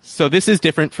 So this is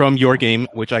different from your game,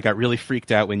 which I got really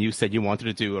freaked out when you said you wanted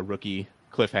to do a rookie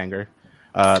cliffhanger.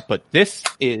 But this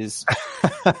is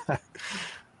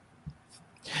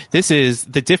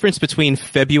the difference between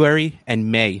February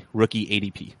and May rookie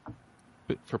ADP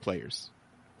for players.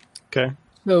 Okay.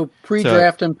 So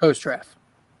pre-draft and post-draft.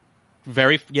 The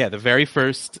very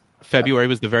first February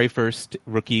was the very first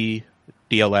rookie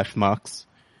DLF mocks,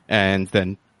 and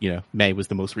then May was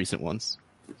the most recent ones.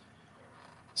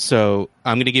 So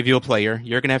I'm going to give you a player.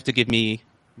 You're going to have to give me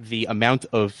the amount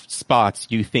of spots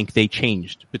you think they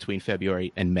changed between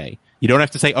February and May. You don't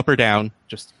have to say up or down.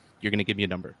 Just you're going to give me a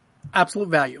number. Absolute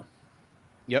value.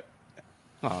 Yep.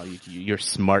 Oh, you're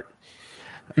smart.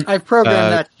 I've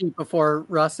programmed that sheet before,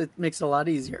 Russ. It makes it a lot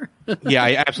easier. Yeah,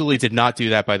 I absolutely did not do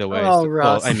that, by the way. Oh,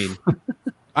 Russ. Well, I mean,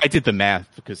 I did the math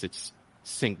because it's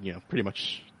pretty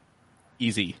much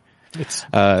easy.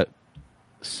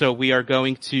 So we are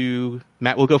going to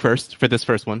Matt will go first for this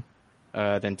first one,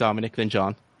 then Dominic, then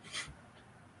John,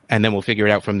 and then we'll figure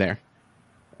it out from there.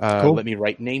 Cool. Let me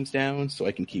write names down so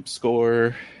I can keep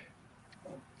score.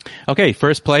 Okay,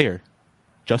 first player,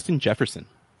 Justin Jefferson.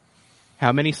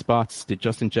 How many spots did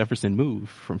Justin Jefferson move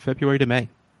from February to May?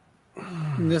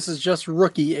 And this is just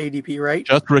rookie ADP, right?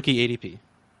 Just rookie ADP.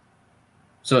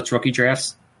 So it's rookie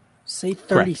drafts? Say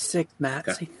 36, correct. Matt.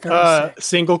 Okay. Say 36.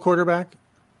 Single quarterback?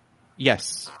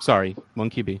 Yes. Sorry,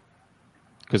 1 QB.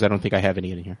 Because I don't think I have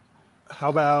any in here. How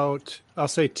about, I'll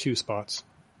say 2 spots.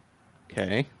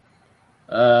 Okay.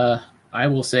 I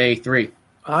will say 3.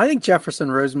 I think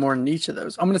Jefferson rose more than each of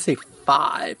those. I'm going to say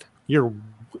 5. You're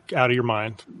out of your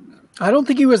mind. I don't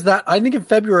think he was that. I think in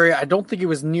February, I don't think he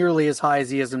was nearly as high as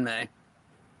he is in May.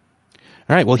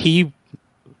 All right. Well, he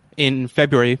in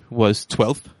February was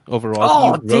 12th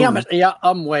overall. Oh, damn it. Yeah,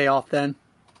 I'm way off then.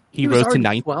 He rose to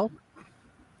 9th. 12?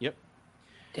 Yep.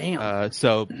 Damn.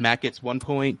 So Matt gets 1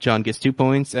 point, John gets 2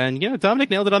 points, and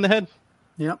Dominic nailed it on the head.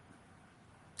 Yep.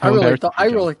 How I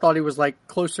really thought he was like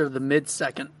closer to the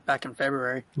mid-second back in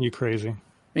February. You crazy.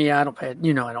 Yeah, I don't pay it.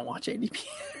 I don't watch ADP.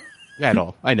 At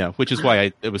all. I know, which is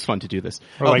why it was fun to do this.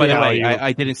 Or by the way,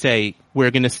 I didn't say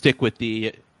we're going to stick with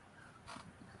the...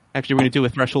 Actually, we're going to do a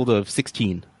threshold of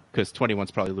 16, because 21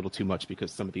 is probably a little too much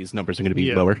because some of these numbers are going to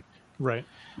be lower. Right.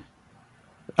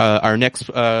 Our next,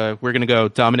 we're going to go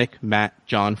Dominic, Matt,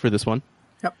 John for this one.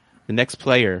 Yep. The next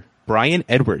player, Brian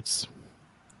Edwards.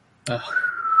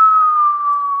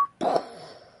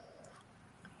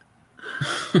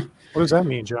 What does that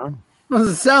mean, John? It was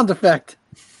a sound effect.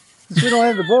 We don't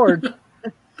have the board.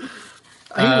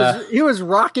 He was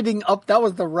rocketing up. That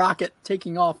was the rocket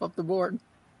taking off up the board.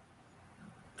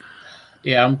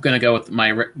 Yeah, I'm going to go with my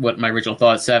original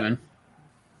thought, 7. All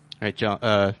right,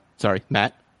 John. Sorry,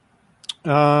 Matt.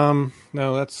 No,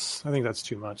 I think that's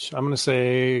too much. I'm going to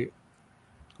say,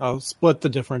 I'll split the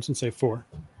difference and say 4.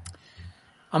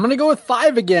 I'm going to go with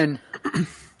 5 again.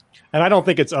 And I don't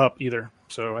think it's up either.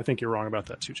 So I think you're wrong about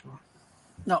that too, John.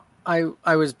 No,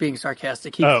 I was being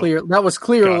sarcastic. That was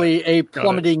clearly a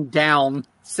plummeting down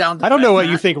sound. I don't know what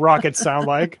you think rockets sound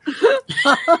like.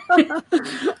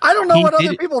 I don't know what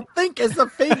other people think is the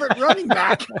favorite running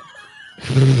back.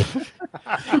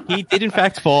 He did in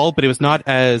fact fall, but it was not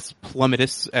as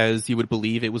plummetous as you would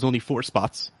believe. It was only 4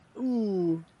 spots.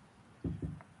 Ooh.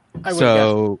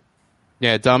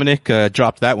 Dominic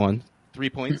dropped that one. 3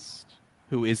 points,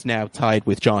 who is now tied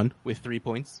with John with 3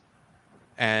 points.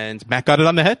 And Matt got it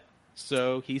on the head,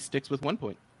 so he sticks with 1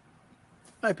 point.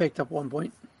 I picked up 1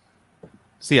 point.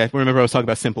 See, I remember I was talking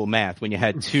about simple math when you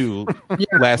had 2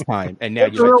 last time, and now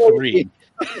you have 3.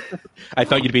 I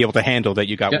thought you'd be able to handle that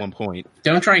you got 1 point.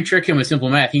 Don't try and trick him with simple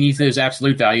math. He needs those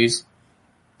absolute values.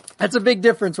 That's a big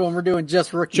difference when we're doing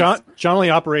just rookies. John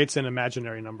only operates in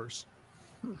imaginary numbers.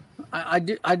 I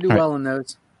do well in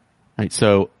those. All right,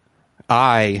 so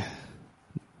I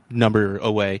number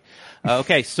away.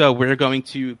 Okay, so we're going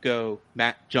to go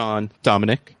Matt, John,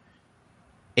 Dominic,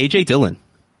 AJ Dillon.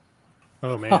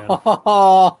 Oh, man.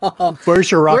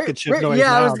 Where's your rocket ship going?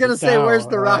 Yeah, I was going to say, where's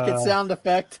the rocket sound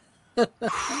effect?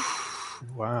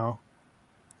 Wow.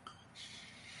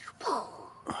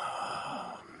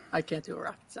 I can't do a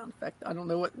rocket sound effect. I don't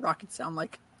know what rockets sound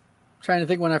like. I'm trying to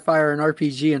think when I fire an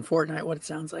RPG in Fortnite what it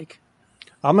sounds like.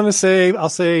 I'm going to say, I'll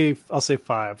say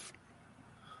 5.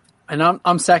 And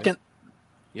I'm second.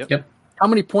 Yep. How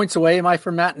many points away am I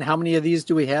from Matt, and how many of these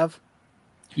do we have?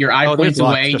 You're points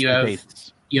away.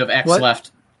 You have X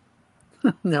left.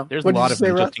 No. There's a lot of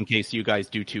them just in case you guys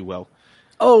do too well.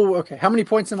 Oh, okay. How many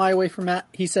points am I away from Matt?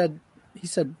 He said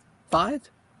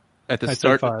 5? At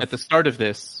the start of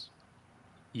this,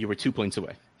 you were 2 points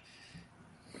away.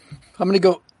 I'm going to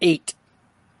go 8.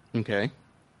 Okay.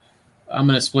 I'm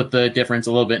going to split the difference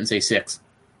a little bit and say 6.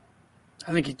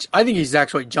 I think he's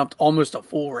actually jumped almost a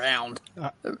full round.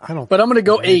 I don't. But I'm going to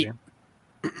go 8.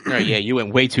 All right, yeah, you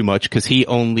went way too much because he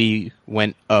only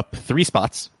went up 3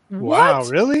 spots. Wow, What?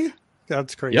 Really?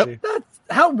 That's crazy. Yep. That's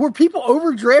how were people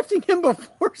overdrafting him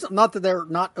before? Not that they're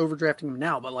not overdrafting him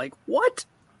now, but like what?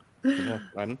 Yeah,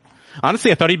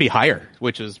 honestly, I thought he'd be higher,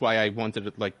 which is why I wanted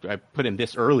it. Like I put him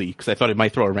this early because I thought it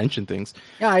might throw a wrench in things.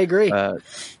 Yeah, I agree.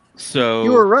 So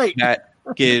you were right.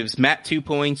 gives Matt 2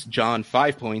 points, John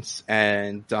 5 points,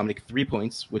 and Dominic 3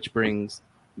 points, which brings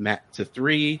Matt to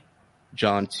 3,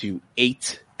 John to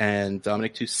 8, and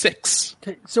Dominic to 6.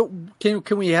 Okay, so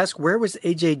can we ask, where was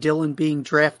A.J. Dillon being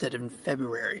drafted in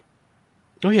February?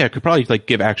 Oh yeah, I could probably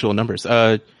give actual numbers.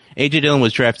 A.J. Dillon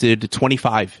was drafted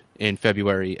 25 in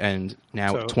February and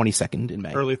now 22nd in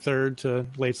May. Early third to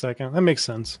late second. That makes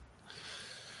sense.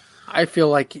 I feel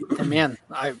like, man,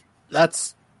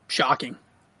 that's shocking.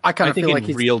 I feel like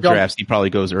in real drafts he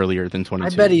probably goes earlier than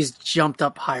 22. I bet he's jumped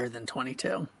up higher than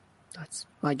 22. That's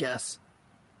my guess.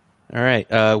 All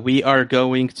right, we are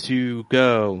going to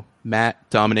go Matt,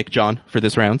 Dominic, John for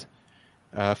this round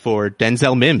for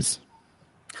Denzel Mims.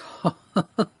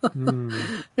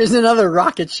 There's another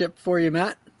rocket ship for you,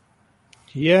 Matt.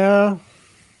 Yeah.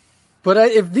 But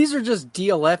if these are just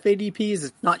DLF ADPs,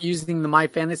 it's not using the My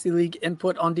Fantasy League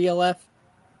input on DLF.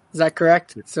 Is that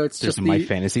correct? So it's There's just My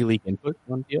Fantasy League input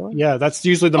on DLF? Yeah, that's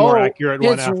usually the more accurate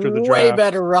one after the draft. Way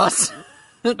better, Russ.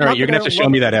 All right, you're going to have to show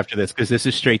me that after this because this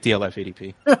is straight DLF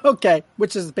ADP. Okay,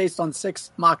 which is based on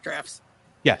 6 mock drafts.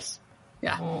 Yes.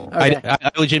 Yeah. Okay.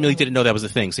 I legitimately didn't know that was a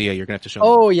thing, so yeah, you're going to have to show me.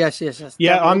 Oh, yes.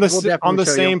 Yeah, on the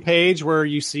same page where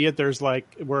you see it, there's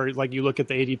where you look at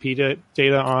the ADP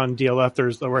data on DLF,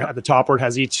 there's where at the top where it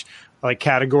has each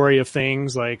category of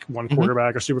things, like one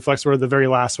quarterback or super flex, where the very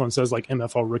last one says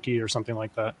MFL rookie or something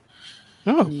like that.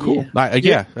 Oh, cool.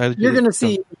 Yeah. You're going to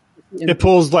see. It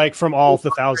pulls from all the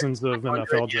thousands of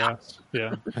NFL drafts.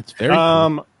 Yeah. That's very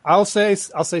cool. I'll say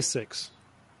 6.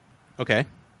 Okay.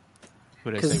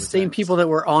 Because the same people that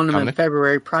were on them in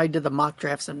February probably did the mock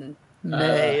drafts in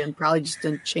May and probably just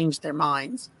didn't change their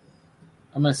minds.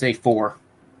 I'm going to say 4.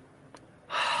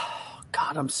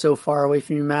 God, I'm so far away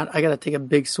from you, Matt. I got to take a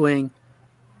big swing.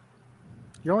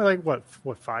 You're only what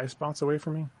 5 spots away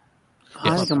from me?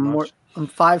 I think I'm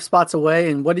 5 spots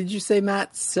away. And what did you say,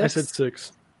 Matt? 6? I said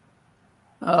 6.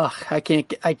 Ugh, I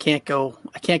can't go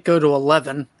to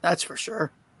 11. That's for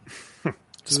sure.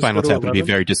 Spinal Tap would be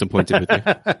very disappointed with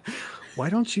me. Why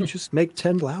don't you just make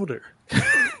 10 louder?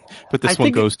 But this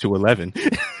one goes to 11.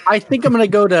 I think I'm gonna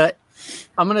go to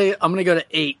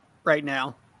 8 right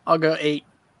now. I'll go 8.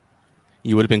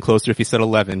 You would have been closer if you said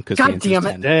 11 because God damn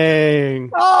it!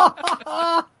 10. Dang.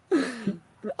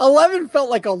 11 felt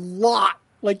like a lot.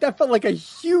 That felt like a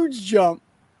huge jump.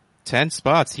 10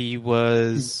 spots. He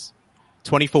was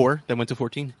 24, then went to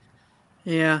 14.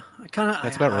 Yeah,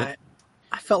 That's about right.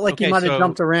 I felt like he might have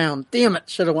jumped around. Damn it!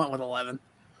 Should have went with 11.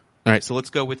 All right, so let's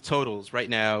go with totals right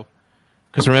now.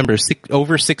 Because remember,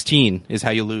 over 16 is how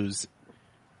you lose.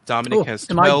 Dominic has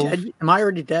 12. Am I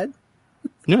already dead?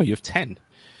 No, you have 10.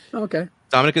 Okay.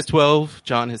 Dominic has 12.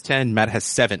 John has 10. Matt has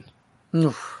 7.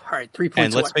 Oof, all right, 3 points.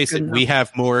 And let's face it, we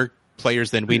have more players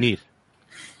than we need.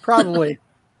 Probably.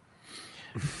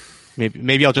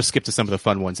 Maybe I'll just skip to some of the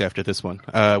fun ones after this one.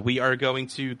 We are going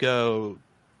to go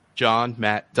John,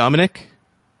 Matt, Dominic.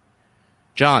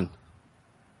 John,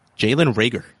 Jalen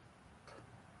Reagor.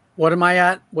 What am I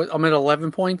at? I'm at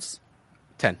 11 points?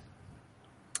 10.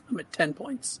 I'm at 10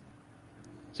 points.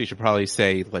 So you should probably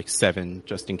say 7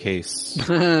 just in case.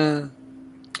 Good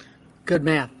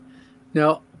math.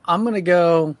 No, I'm going to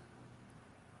go.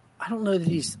 I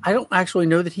don't actually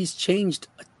know that he's changed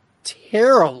a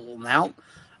terrible amount.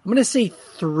 I'm going to say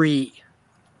 3.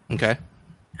 Okay.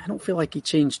 I don't feel like he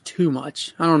changed too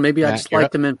much. I don't know. Maybe I just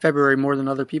liked him in February more than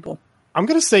other people. I'm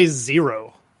going to say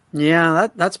 0. Yeah,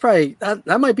 that's probably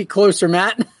that might be closer,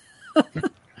 Matt.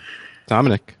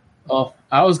 Dominic. Oh,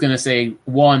 I was going to say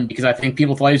 1 because I think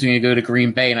people thought he was going to go to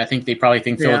Green Bay, and I think they probably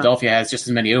think Philadelphia has just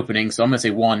as many openings, so I'm going to say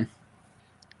 1.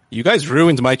 You guys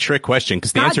ruined my trick question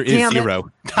because the answer is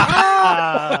 0.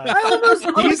 I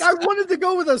wanted to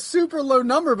go with a super low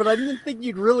number, but I didn't think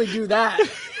you'd really do that.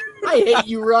 I hate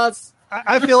you, Russ.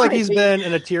 I feel like he's been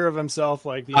in a tier of himself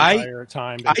the entire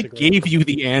time. Basically. I gave you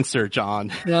the answer,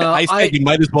 John. No, I said you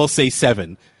might as well say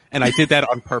 7, and I did that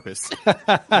on purpose.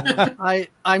 I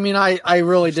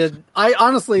really did. I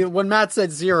honestly, when Matt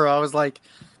said 0, I was like,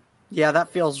 yeah, that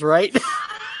feels right.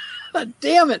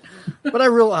 Damn it. But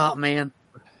oh, man.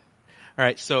 All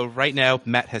right, so right now,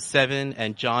 Matt has 7,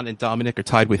 and John and Dominic are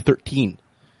tied with 13.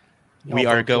 We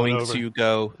are going to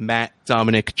go Matt,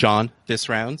 Dominic, John this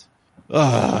round.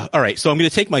 All right, so I'm going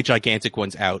to take my gigantic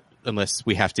ones out unless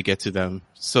we have to get to them.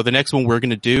 So the next one we're going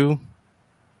to do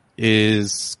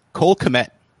is Cole Kmet.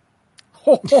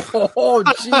 Oh,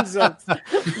 Jesus.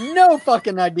 No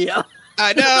fucking idea.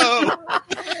 I know.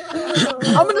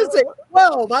 I'm going to say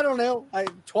 12. I don't know.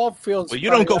 12 feels. Well, you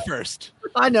don't go first.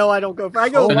 I know I don't go first. I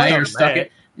go. So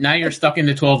now you're stuck in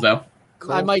the 12, though.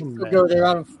 I might go there.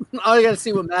 I got to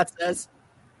see what Matt says.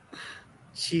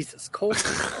 Jesus, Colts.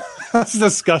 That's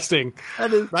disgusting.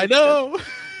 I know.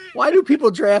 Why do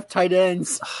people draft tight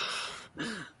ends?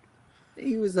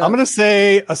 I'm going to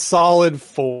say a solid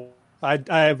 4. I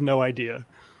have no idea.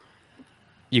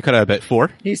 You could have bet 4.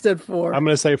 He said 4. I'm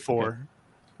going to say 4. Okay.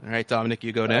 All right, Dominic,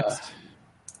 you go next.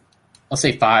 I'll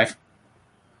say 5.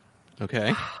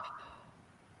 Okay.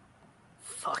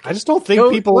 Fuck I just don't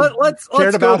think people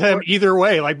cared about him it. either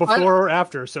way, like before or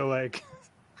after. So, like,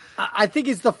 I think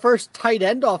he's the first tight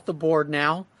end off the board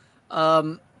now. I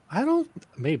don't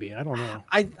know.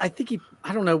 I think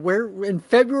I don't know where in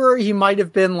February he might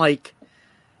have been like,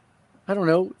 I don't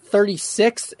know,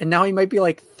 36, and now he might be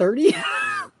like 30.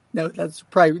 No, those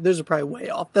are probably way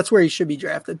off. That's where he should be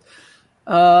drafted.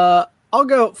 I'll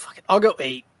go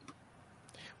 8.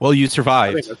 Well, you I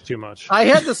survived. think that's too much. I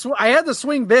had to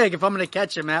swing big if I'm going to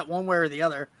catch him at one way or the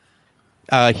other.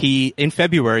 He in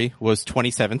February was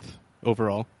 27th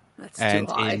overall, That's and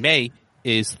too high. in May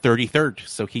is 33rd.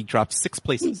 So he dropped 6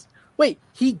 places. Wait,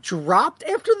 he dropped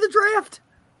after the draft?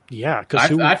 Yeah, because I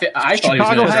thought he was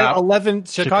Chicago going to had drop. 11.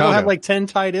 Chicago had like 10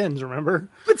 tight ends. Remember?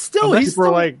 But still, Unless he's people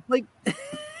still, were like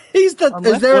he's the.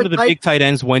 Unless Is there one of the big tight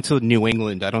ends went to New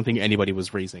England, I don't think anybody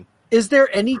was raising. Is there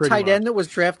any Pretty tight much. end that was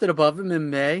drafted above him in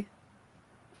May?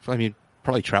 I mean,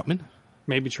 probably Troutman.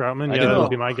 Maybe Troutman. I Yeah, don't that know. would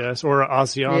be my guess. Or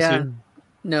Ossie. Yeah.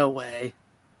 No way.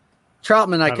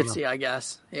 Troutman, I don't could know. see, I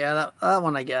guess. Yeah, that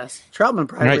one, I guess. Troutman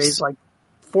probably Nice. raised like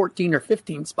 14 or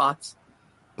 15 spots.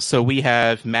 So we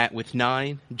have Matt with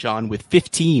 9, John with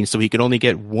 15, so he could only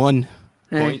get 1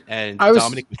 point, and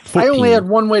Dominic with 14. I only had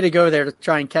one way to go there to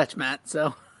try and catch Matt,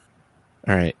 so.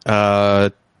 All right.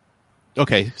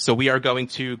 Okay, so we are going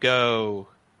to go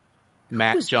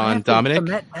Matt, Was John, drafted Dominic,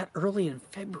 Matt that early in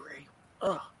February.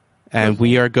 Ugh. and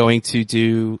we are going to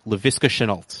do LaVisca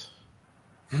Chenault.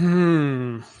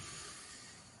 I'm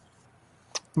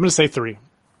going to say 3.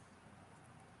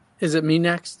 Is it me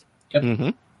next? Mm-hmm.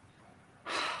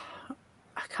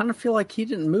 I kind of feel like he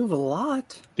didn't move a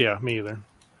lot. Yeah, me either.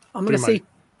 I'm gonna Three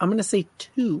say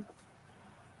 2.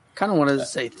 Kind of wanted to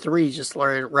say 3, just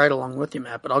right along with you,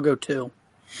 Matt. But I'll go 2.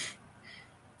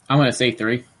 I'm going to say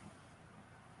 3.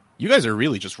 You guys are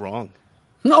really just wrong.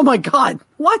 Oh my God!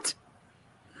 What?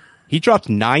 He dropped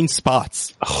 9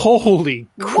 spots. Holy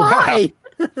crap. Why?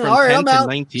 All right, 10 I'm to out.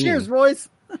 19. Cheers, boys.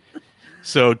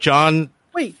 So John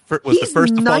Wait, was the he's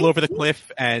first to fall over the 19?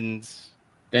 cliff and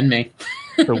Then me.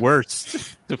 the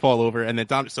worst to fall over, and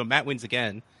then so Matt wins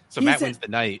again. So Matt wins the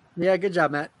night. Yeah, good job,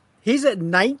 Matt. He's at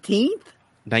 19th?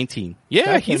 19. Yeah,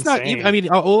 That's he's not. insane. I mean,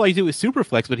 all I do is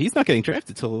Superflex, but he's not getting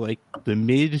drafted till like the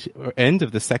mid or end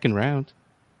of the second round.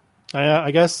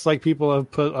 I guess like people have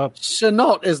put up.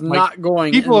 Chenault is Like, not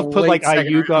going. People in have the put late like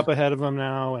second Ayuk round. up ahead of him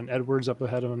now, and Edwards up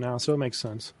ahead of him now, so it makes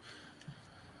sense.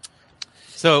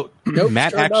 So Nope,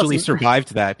 Matt sure actually doesn't.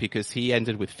 survived that because he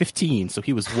ended with 15, so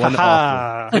he was one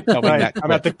Ha! off. of becoming Right, that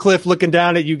I'm at the cliff looking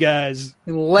down at you guys.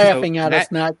 Laughing So at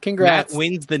us, Matt. Matt Congrats.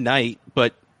 wins the night,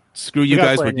 but screw you gotta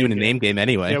guys. play We're a doing a name name game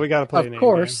anyway. Yeah, we got to play. a Of name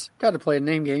course. Got to play a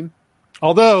name game. game.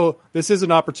 Although this is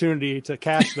an opportunity to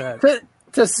cash that.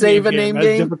 To save a name As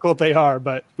game. difficult they are,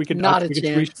 but we can Not a we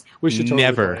chance. We should totally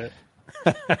Never.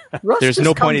 play it. Russ There's just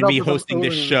no comes point in up me with them hosting over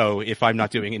this and- show if I'm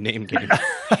not doing a name game.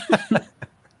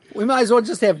 We might as well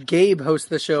just have Gabe host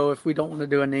the show if we don't want to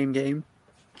do a name game.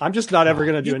 I'm just not ever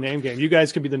going to do a name game. You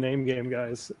guys could be the name game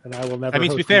guys, and I will never. I mean,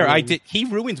 to be host fair, a I game. did. He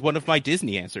ruins one of my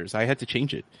Disney answers. I had to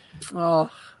change it. Oh,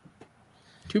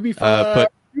 to be fair,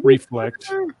 But reflect.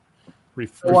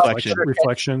 Reflection.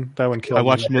 Reflection. That one killed. I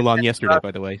watched me. Mulan yesterday,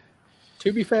 by the way.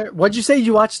 to be fair, what'd you say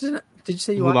you watched it? Did you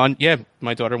say you watched Mulan, yeah,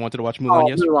 my daughter wanted to watch Mulan Oh,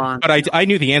 yesterday, Mulan. but I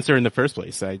knew the answer in the first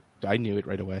place. I knew it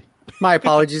right away. My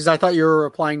apologies. I thought you were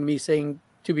replying to me saying,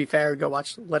 to be fair, go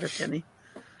watch Letterkenny.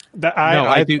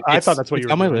 I do. I thought that's what you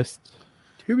were on my doing. list.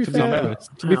 To be It's on my fair. list.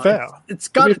 To be fair. It's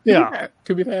got to To be be fair.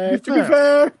 To be fair. To be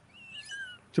fair.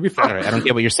 To be fair. All right, I don't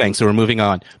get what you're saying, so we're moving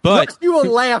on. But Russ, you will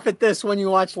laugh at this when you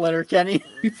watch Letterkenny. To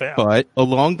be fair. but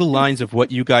along the lines of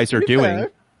what you guys are be doing,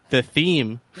 fair. the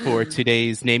theme for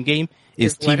today's name game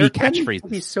is TV Letterkenny? That'd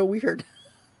be catchphrases. so weird.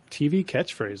 TV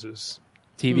catchphrases.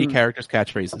 TV characters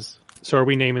catchphrases. So are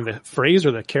we naming the phrase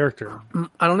or the character?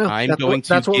 I don't know. I'm that's going what, to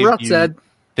that's what give Russ you said.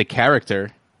 the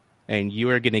character, and you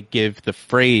are going to give the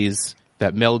phrase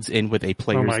that melds in with a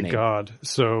player's Oh my name. god!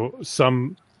 So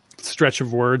some stretch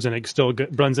of words, and it still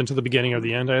runs into the beginning or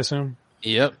the end. I assume.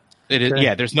 Yep. It is. Okay.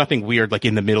 Yeah, there's nothing weird like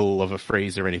in the middle of a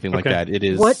phrase or anything like Okay. that. It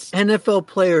is. What NFL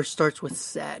player starts with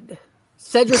said?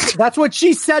 Cedric. That's what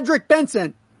she's Cedric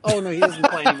Benson. Oh no, he doesn't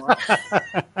play anymore.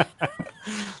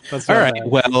 That's All not right. bad.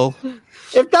 Well,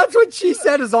 If that's what she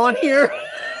said is on here,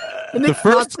 and the it's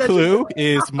not first Cedric- clue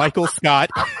is Michael Scott.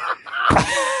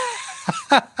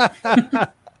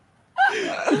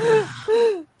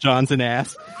 John's an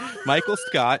ass. Michael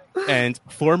Scott and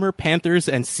former Panthers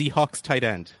and Seahawks tight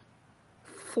end.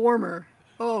 Former.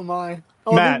 Oh my.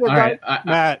 Oh, Matt. All right,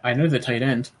 Matt. I know the tight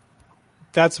end.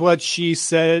 That's what she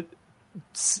said.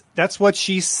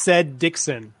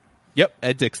 Dixon. Yep,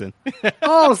 Ed Dixon.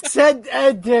 Oh, said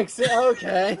Ed Dixon.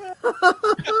 Okay.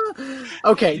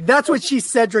 Okay, that's what she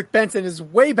Cedric Benson is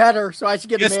way better, so I should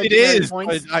get Yes, him it is.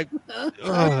 points.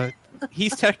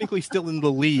 He's technically still in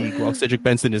the league, while Cedric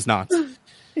Benson is not.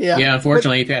 Yeah,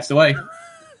 unfortunately, he passed away.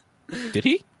 Did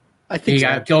he? I think He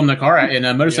got killed in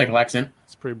a motorcycle accident.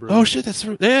 It's pretty brutal. Oh shit! That's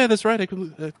right.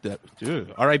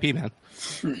 R.I.P. man.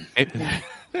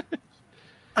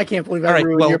 I can't believe All I right,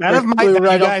 ruined well, your That, clue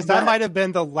right off guys, the that bat. might have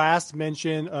been the last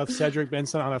mention of Cedric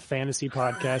Benson on a fantasy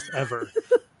podcast ever.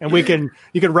 And you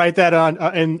can write that on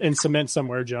and cement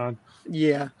somewhere, John.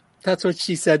 Yeah, that's what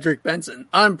she said, Cedric Benson.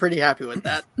 I'm pretty happy with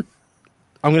that.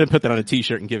 I'm going to put that on a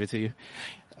T-shirt and give it to you.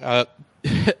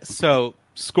 So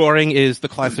scoring is the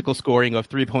classical scoring of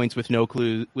 3 points with no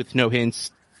clue, with no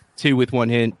hints, 2 with 1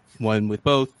 hint, 1 with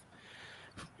both.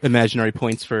 Imaginary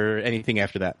points for anything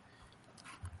after that.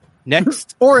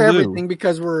 Next, Or clue. everything,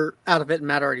 because we're out of it and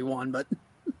Matt already won, but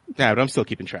Yeah, but I'm still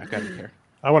keeping track. I don't care.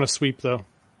 I want to sweep, though.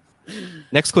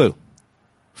 Next clue.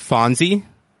 Fonzie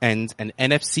and an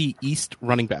NFC East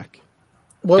running back.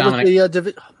 what Dominick. was the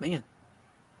division? Oh, man.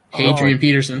 Adrian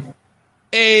Peterson.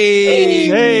 Hey!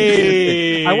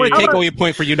 I want to take away a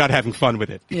point for you not having fun with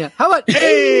it. Yeah. How about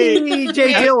Jay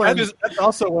Dillon? That's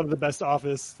also one of the best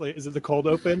office. Is it the cold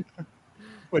open?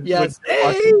 Yes.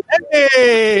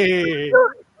 Hey!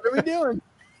 What are we doing?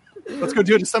 Let's go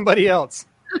do it to somebody else.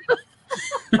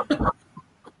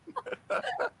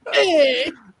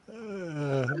 Hey!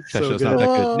 That So show's good. not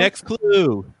that good. Next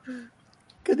clue.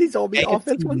 Could these all be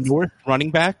offense AFC ones? North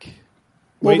running back.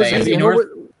 What was AFC it? North?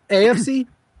 AFC?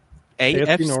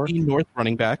 AFC North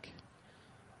running back.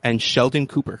 And Sheldon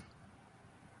Cooper.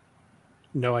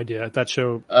 No idea. That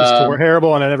show is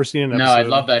terrible, and I've never seen an episode. No, I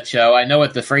love that show. I know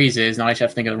what the phrase is. Now I just have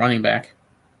to think of the running back.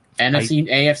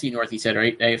 AFC North, he said,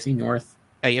 right? AFC North.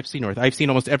 AFC North. I've seen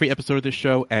almost every episode of this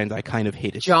show, and I kind of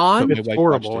hate it. John? But my It's wife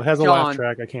horrible. It watched has a John. laugh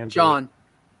track. I can't do John.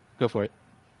 Go for it.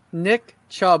 Nick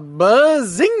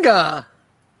Chubazinga.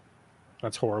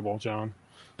 That's horrible, John.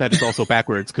 That is also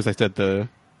backwards because I said the.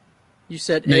 You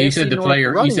said No, you AFC said the North player.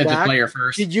 You running said the back. player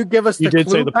first. Did you give us the You did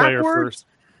clue say the player backwards? first.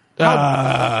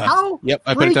 How Yep,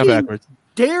 I put it down freaking backwards.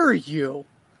 dare you?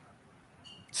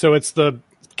 So it's the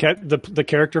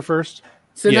character first?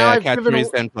 So Yeah, now I've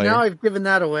catchphrase, then player. now I've given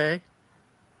that away.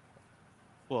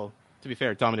 Well, to be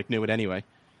fair, Dominic knew it anyway.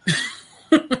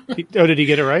 Did he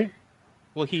get it right?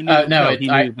 Well, he knew. He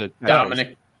knew the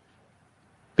Dominic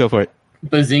Go for it.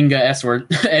 Bazinga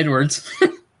Edwards.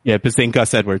 Yeah,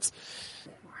 Bazinga Edwards.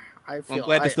 I Well, feel I'm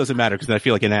glad this doesn't matter because I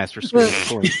feel like an ass for screwing the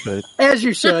points. But as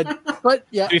you should. But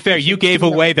yeah, to be fair, you gave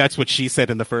away. That's what she said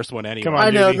in the first one anyway. Come on. I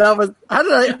know Nudie. that was. How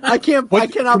did I can't. I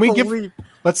cannot can we give- believe.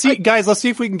 Let's see, guys. Let's see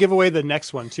if we can give away the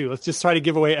next one too. Let's just try to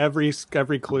give away every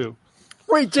clue.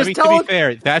 Wait, I just mean, tell to us. be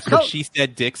fair, that's tell- what she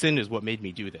said. Dixon is what made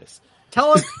me do this.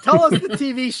 Tell us the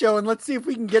TV show, and let's see if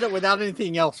we can get it without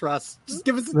anything else, Russ. Just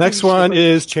give us the Next TV one show.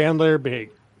 is Chandler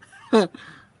Big.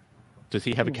 Does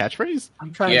he have a catchphrase?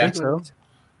 I'm trying Yeah. to think of it.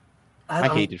 I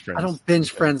don't- hated Friends. I don't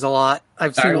binge Friends a lot.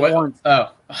 I've seen Sorry, it what? once.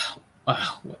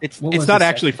 It's What was not the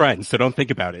actually second? Friends, so don't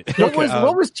think about it.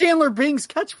 What was Chandler Bing's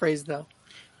catchphrase though?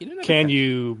 Can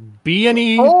you be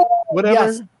any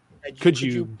whatever? Yes. Could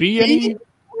you be any?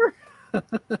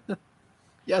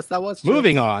 Yes, that was true.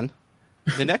 Moving on.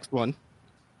 The next one.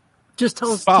 Just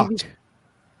tell us. the TV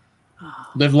Spock.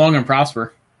 Live long and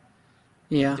prosper.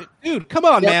 Yeah. Dude, come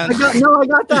on, Yeah, man. I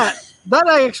got that.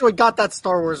 I actually got that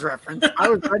Star Wars reference. I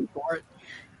was ready for it.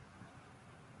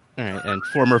 All right, and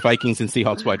former Vikings and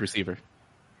Seahawks wide receiver.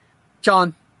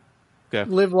 John, Go.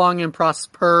 live long and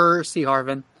prosper, C.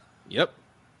 Harvin. Yep.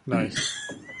 Nice.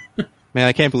 Man,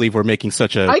 I can't believe we're making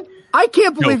such a. I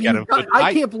can't believe get you. him, but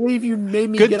I can't believe you made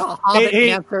me Good- get a Hobbit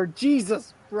hey. answer.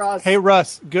 Jesus, Russ. Hey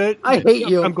Russ, good. I hate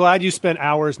you. I'm glad you spent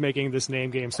hours making this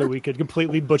name game so we could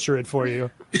completely butcher it for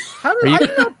you. How did I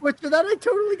did not butcher that? I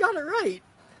totally got it right.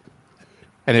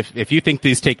 And if you think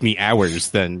these take me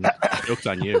hours, then joke's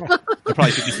on you. It'll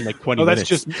probably take you like 20 Oh, that's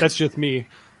minutes. just me.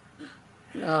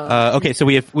 Okay, so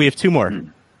we have 2 more.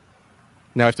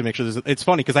 Now I have to make sure it's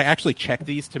funny because I actually checked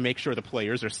these to make sure the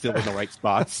players are still in the right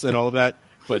spots and all of that,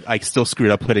 but I still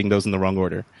screwed up putting those in the wrong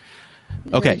order.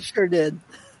 Okay. You sure did.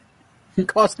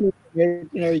 Cost me a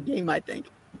imaginary game, I think.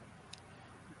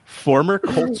 Former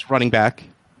Colts running back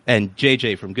and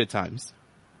JJ from Good Times.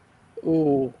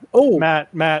 Oh, Matt.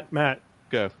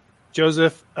 Go.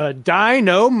 Joseph,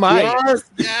 Dynamite.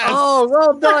 Yes. Oh,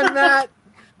 well done, Matt.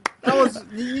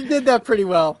 You did that pretty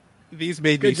well. These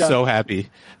made me so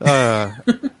happy. All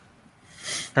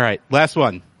right, last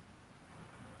one.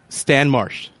 Stan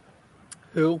Marsh.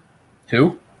 Who?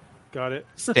 Got it.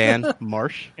 Stan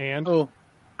Marsh. And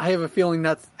I have a feeling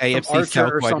that's AFC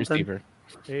South wide receiver.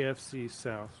 AFC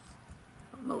South.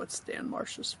 I don't know what Stan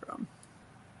Marsh is from.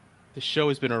 The show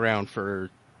has been around for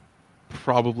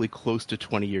probably close to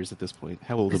 20 years at this point.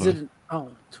 How old am I?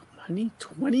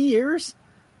 20 years?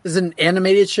 Is it an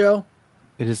animated show?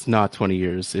 It is not 20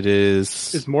 years.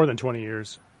 It's more than 20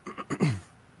 years.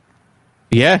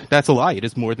 Yeah, that's a lie. It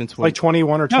is more than 20. Like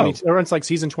 21 or 22. No. It's like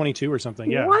season 22 or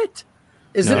something. Yeah. What?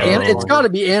 It's got to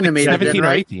be animated. Like 17 then,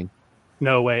 right? or 18.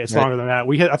 No way. It's longer than that.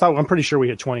 I'm pretty sure we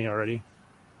hit 20 already.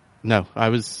 No,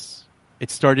 it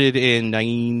started in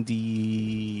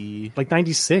 90. Like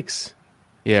 96.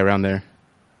 Yeah, around there.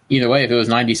 Either way, if it was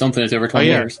 90 something, it's over 20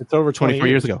 years. It's over 24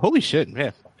 years ago. Holy shit,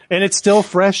 yeah. And it's still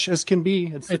fresh as can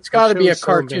be. It's got to be a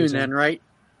cartoon then, right?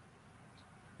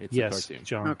 It's a cartoon.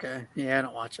 John. Okay. Yeah, I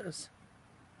don't watch this.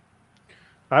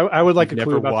 I would like a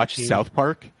clue about watch South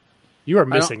Park? You are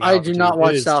missing out. I do not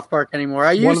watch South Park anymore.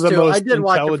 I used to. I did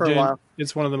watch it for a while.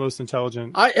 It's one of the most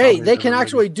intelligent. They can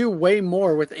actually do way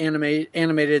more with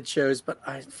animated shows, but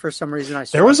for some reason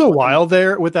there was a while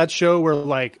there with that show where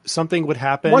like something would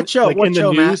happen. What show? Like, what in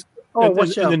show, the news? Matt?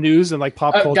 What show? In the news and like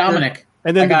pop culture. Dominick.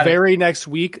 And then the very next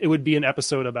week, it would be an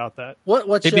episode about that.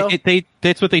 What show?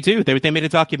 That's what they do. They made a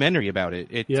documentary about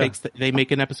it. They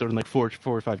make an episode in like 4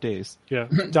 or 5 days. Yeah,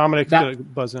 Dominick,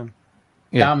 buzz in.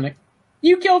 Yeah. Dominick,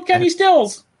 you killed Kenny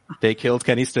Stills. They killed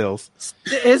Kenny Stills.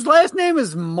 His last name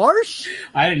is Marsh?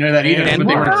 I didn't know that either.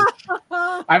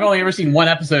 I've only ever seen one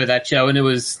episode of that show, and it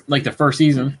was like the first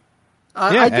season.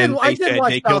 I did watch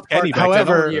South Park.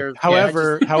 However,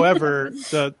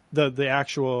 the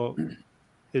actual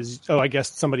is. Oh, I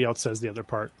guess somebody else says the other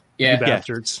part. Yeah, you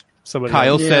bastards. Somebody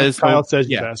Kyle else. says. Kyle says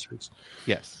you bastards.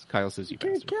 Yes, Kyle says you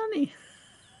bastards. County.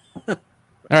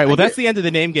 All right, well, that's the end of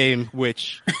the name game,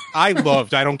 which I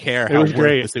loved. I don't care how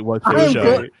worthless it was for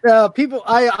the show.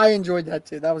 I enjoyed that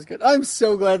too. That was good. I'm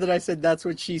so glad that I said that's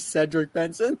what she said, Cedric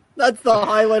Benson. That's the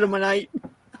highlight of my night.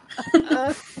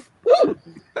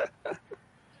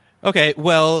 Okay,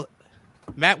 well,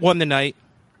 Matt won the night.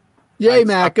 Yay,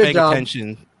 Matt. Good job.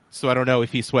 Attention, so I don't know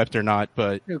if he swept or not,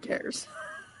 but who cares?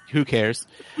 Who cares?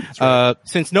 Right.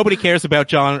 Since nobody cares about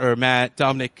John or Matt,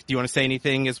 Dominick, do you want to say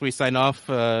anything as we sign off?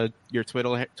 Your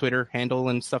Twitter handle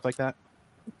and stuff like that?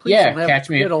 Please catch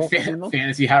me at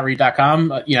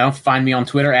fantasyhotread.com. Find me on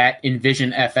Twitter at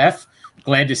EnvisionFF.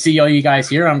 Glad to see all you guys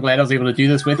here. I'm glad I was able to do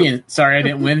this with you. And sorry I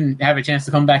didn't win and have a chance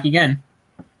to come back again.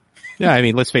 Yeah, I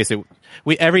mean, let's face it.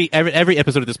 We every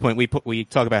episode at this point we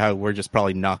talk about how we're just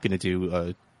probably not going to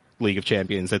do League of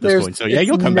Champions at this point. So yeah,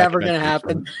 you'll come back. It's never going to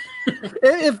happen.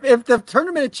 If the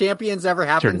Tournament of Champions ever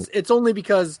happens, it's only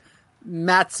because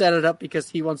Matt set it up because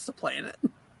he wants to play in it.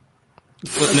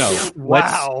 Well, no.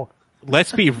 Wow.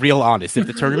 Let's be real honest. If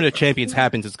the Tournament of Champions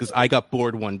happens, it's because I got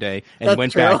bored one day and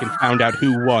went back and found out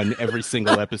who won every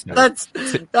single episode.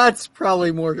 That's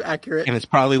probably more accurate. And it's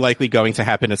probably likely going to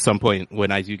happen at some point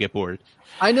when I do get bored.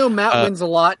 I know Matt wins a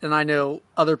lot, and I know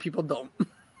other people don't.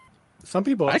 Some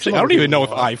people actually, I don't even know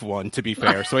if I've won, to be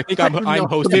fair. So I think I'm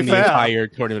hosting the entire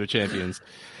Tournament of Champions.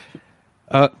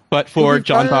 But for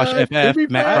John Bosch FF,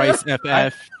 Matt Price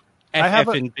FF,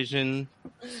 FF Envision,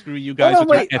 screw you guys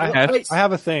with FF. I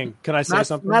have a thing. Can I say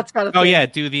something? Matt's got a thing. Oh yeah,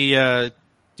 do the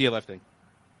DLF thing.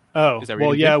 Oh,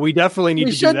 well, yeah, we definitely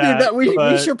need to do that. We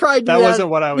should probably do that. That wasn't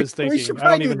what I was thinking. We should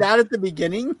probably do that at the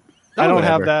beginning. I don't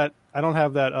have that. I don't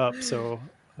have that up, so...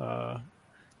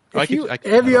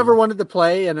 have you ever wanted to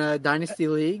play in a Dynasty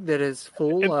league that is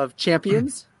full of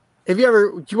champions? Do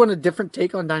you want a different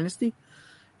take on Dynasty?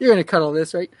 You're going to cut all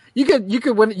this, right? You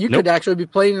could win. You could actually be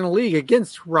playing in a league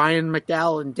against Ryan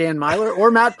McDowell and Dan Myler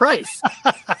or Matt Price.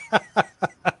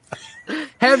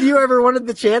 Have you ever wanted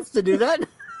the chance to do that?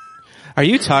 Are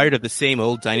you tired of the same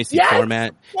old Dynasty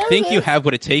format? Think you have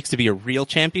what it takes to be a real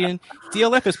champion?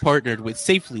 DLF has partnered with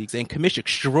Safe Leagues and commission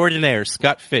extraordinaire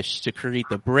Scott Fish to create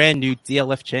the brand new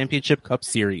DLF Championship Cup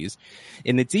Series.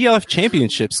 In the DLF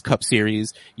Championships Cup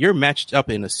Series, you're matched up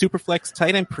in a Superflex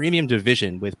tight end premium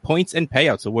division with points and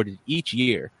payouts awarded each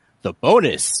year. The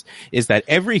bonus is that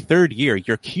every third year,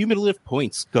 your cumulative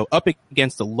points go up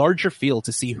against a larger field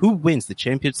to see who wins the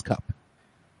Champions Cup.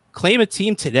 Claim a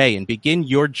team today and begin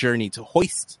your journey to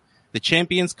hoist the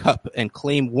Champions Cup and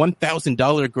claim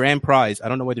 $1,000 grand prize. I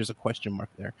don't know why there's a question mark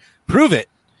there. Prove it.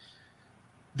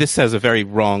 This has a very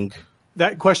wrong...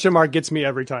 That question mark gets me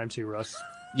every time too, Russ.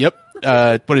 Yep.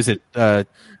 What is it?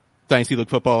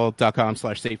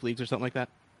 dynastyleaguefootball.com/safe leagues or something like that?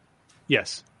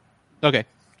 Yes. Okay.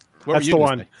 That's the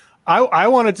one. I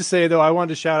wanted to say, though, I wanted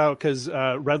to shout out because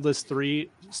Red List 3,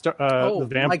 the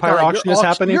vampire auction is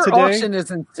happening today. Your auction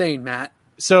is insane, Matt.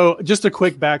 So just a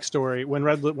quick backstory. When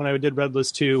I did Red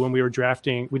List 2, when we were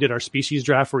drafting, we did our species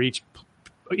draft where each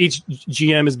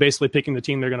GM is basically picking the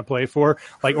team they're going to play for.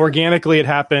 Like organically, it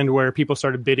happened where people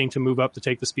started bidding to move up to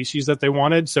take the species that they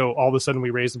wanted. So all of a sudden,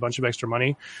 we raised a bunch of extra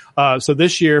money. So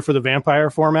this year for the vampire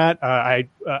format, I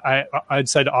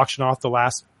decided to auction off the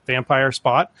last vampire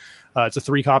spot. It's a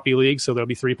 3-copy league, so there'll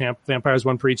be 3 vampires,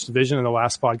 1 per each division, and the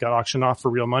last spot got auctioned off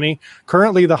for real money.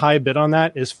 Currently, the high bid on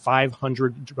that is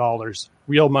 $500,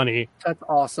 real money. That's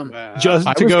awesome. Just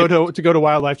to go to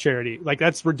wildlife charity. Like,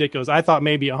 that's ridiculous. I thought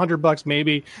maybe $100,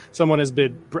 maybe someone has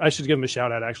bid. I should give him a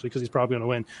shout out actually because he's probably going to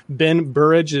win. Ben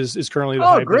Burridge is currently the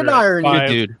high bidder. Gridiron,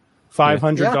 dude.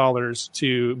 $500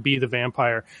 to be the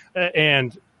vampire,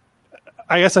 and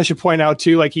I guess I should point out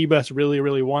too, like he must really,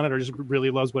 really want it or just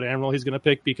really loves what animal he's going to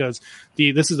pick because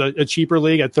this is a cheaper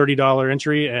league at $30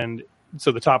 entry. And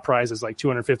so the top prize is like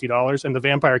 $250 and the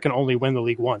vampire can only win the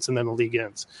league once and then the league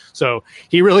ends. So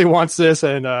he really wants this.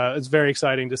 And it's very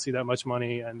exciting to see that much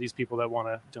money and these people that want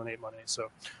to donate money. So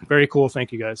very cool.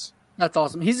 Thank you guys. That's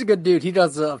awesome. He's a good dude. He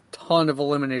does a ton of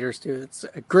eliminators too. It's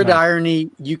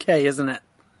Gridirony UK, isn't it?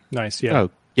 Nice. Yeah. Oh,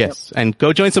 yes. Yep. And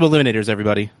go join some eliminators,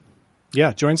 everybody.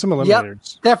 Yeah, join some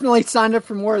eliminators. Yep, definitely signed up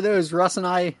for more of those. Russ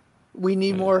and we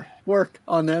need more work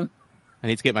on them. I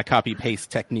need to get my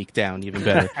copy-paste technique down even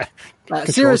better.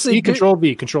 Seriously. C,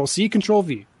 Control-V, Control-C,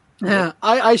 Control-V. Yeah,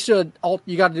 I should.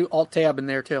 You got to do Alt-Tab in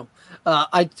there, too.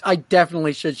 I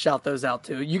definitely should shout those out,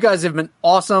 too. You guys have been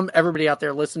awesome. Everybody out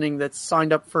there listening that's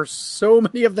signed up for so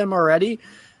many of them already.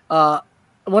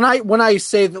 When I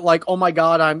say that, like, oh, my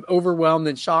God, I'm overwhelmed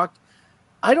and shocked,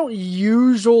 I don't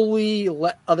usually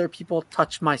let other people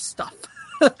touch my stuff.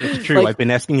 It's true. I've been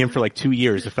asking him for like 2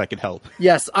 years if I could help.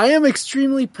 Yes, I am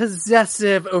extremely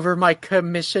possessive over my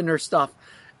commissioner stuff.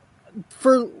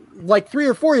 For like 3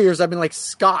 or 4 years, I've been like,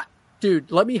 Scott, dude,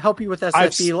 let me help you with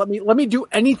SFB. Let me do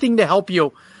anything to help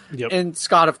you. Yep. And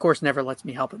Scott, of course, never lets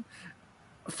me help him.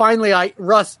 Finally,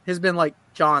 Russ has been like,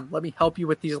 John, let me help you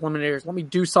with these eliminators. Let me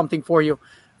do something for you.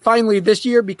 Finally, this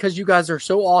year, because you guys are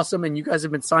so awesome and you guys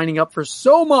have been signing up for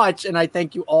so much, and I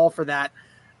thank you all for that,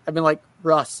 I've been like,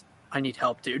 Russ, I need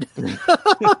help, dude.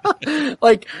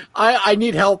 Like, I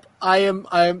need help. I'm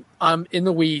in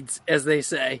the weeds, as they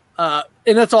say. And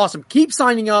that's awesome. Keep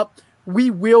signing up.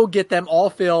 We will get them all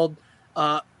filled.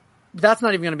 That's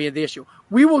not even going to be the issue.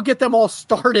 We will get them all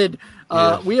started.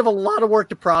 We have a lot of work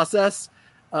to process.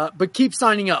 But keep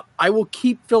signing up. I will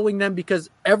keep filling them because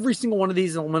every single one of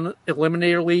these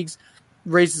eliminator leagues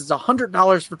raises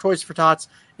 $100 for Toys for Tots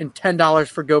and $10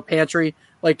 for Go Pantry.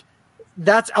 Like,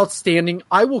 that's outstanding.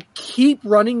 I will keep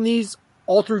running these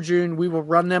all through June. We will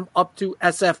run them up to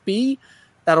SFB.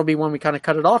 That'll be when we kind of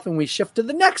cut it off and we shift to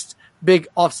the next big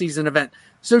off-season event.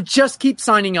 So just keep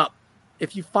signing up.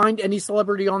 If you find any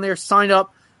celebrity on there, sign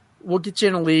up. We'll get you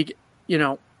in a league. You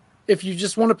know, if you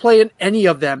just want to play in any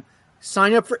of them,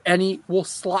 sign up for any. We'll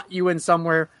slot you in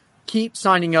somewhere. Keep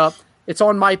signing up. It's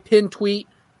on my pinned tweet.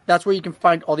 That's where you can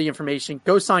find all the information.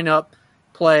 Go sign up.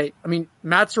 Play. I mean,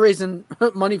 Matt's raising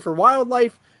money for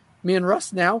wildlife. Me and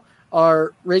Russ now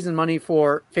are raising money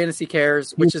for Fantasy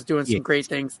Cares, which is doing some great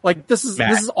things. Like, this is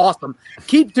awesome.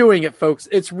 Keep doing it, folks.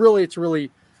 It's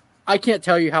really, I can't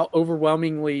tell you how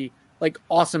overwhelmingly, like,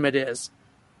 awesome it is.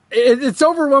 It's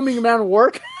overwhelming amount of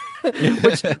work.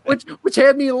 which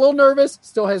had me a little nervous,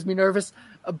 still has me nervous,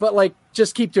 but like,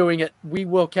 just keep doing it. We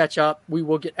will catch up. We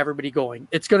will get everybody going.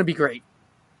 It's going to be great.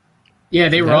 Yeah,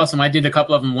 they were awesome. I did a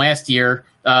couple of them last year.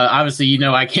 Obviously, you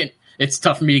know, I can't. It's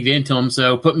tough for me to get into them,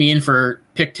 so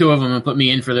pick 2 of them and put me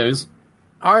in for those.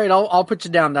 All right, I'll put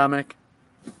you down, Dominick.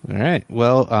 All right.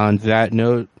 Well, on that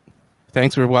note,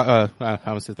 thanks for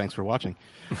thanks for watching.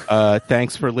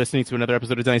 Thanks for listening to another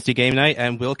episode of Dynasty Game Night,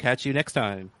 and we'll catch you next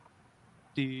time.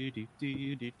 Do, do,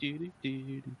 do, do, do,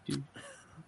 do, do.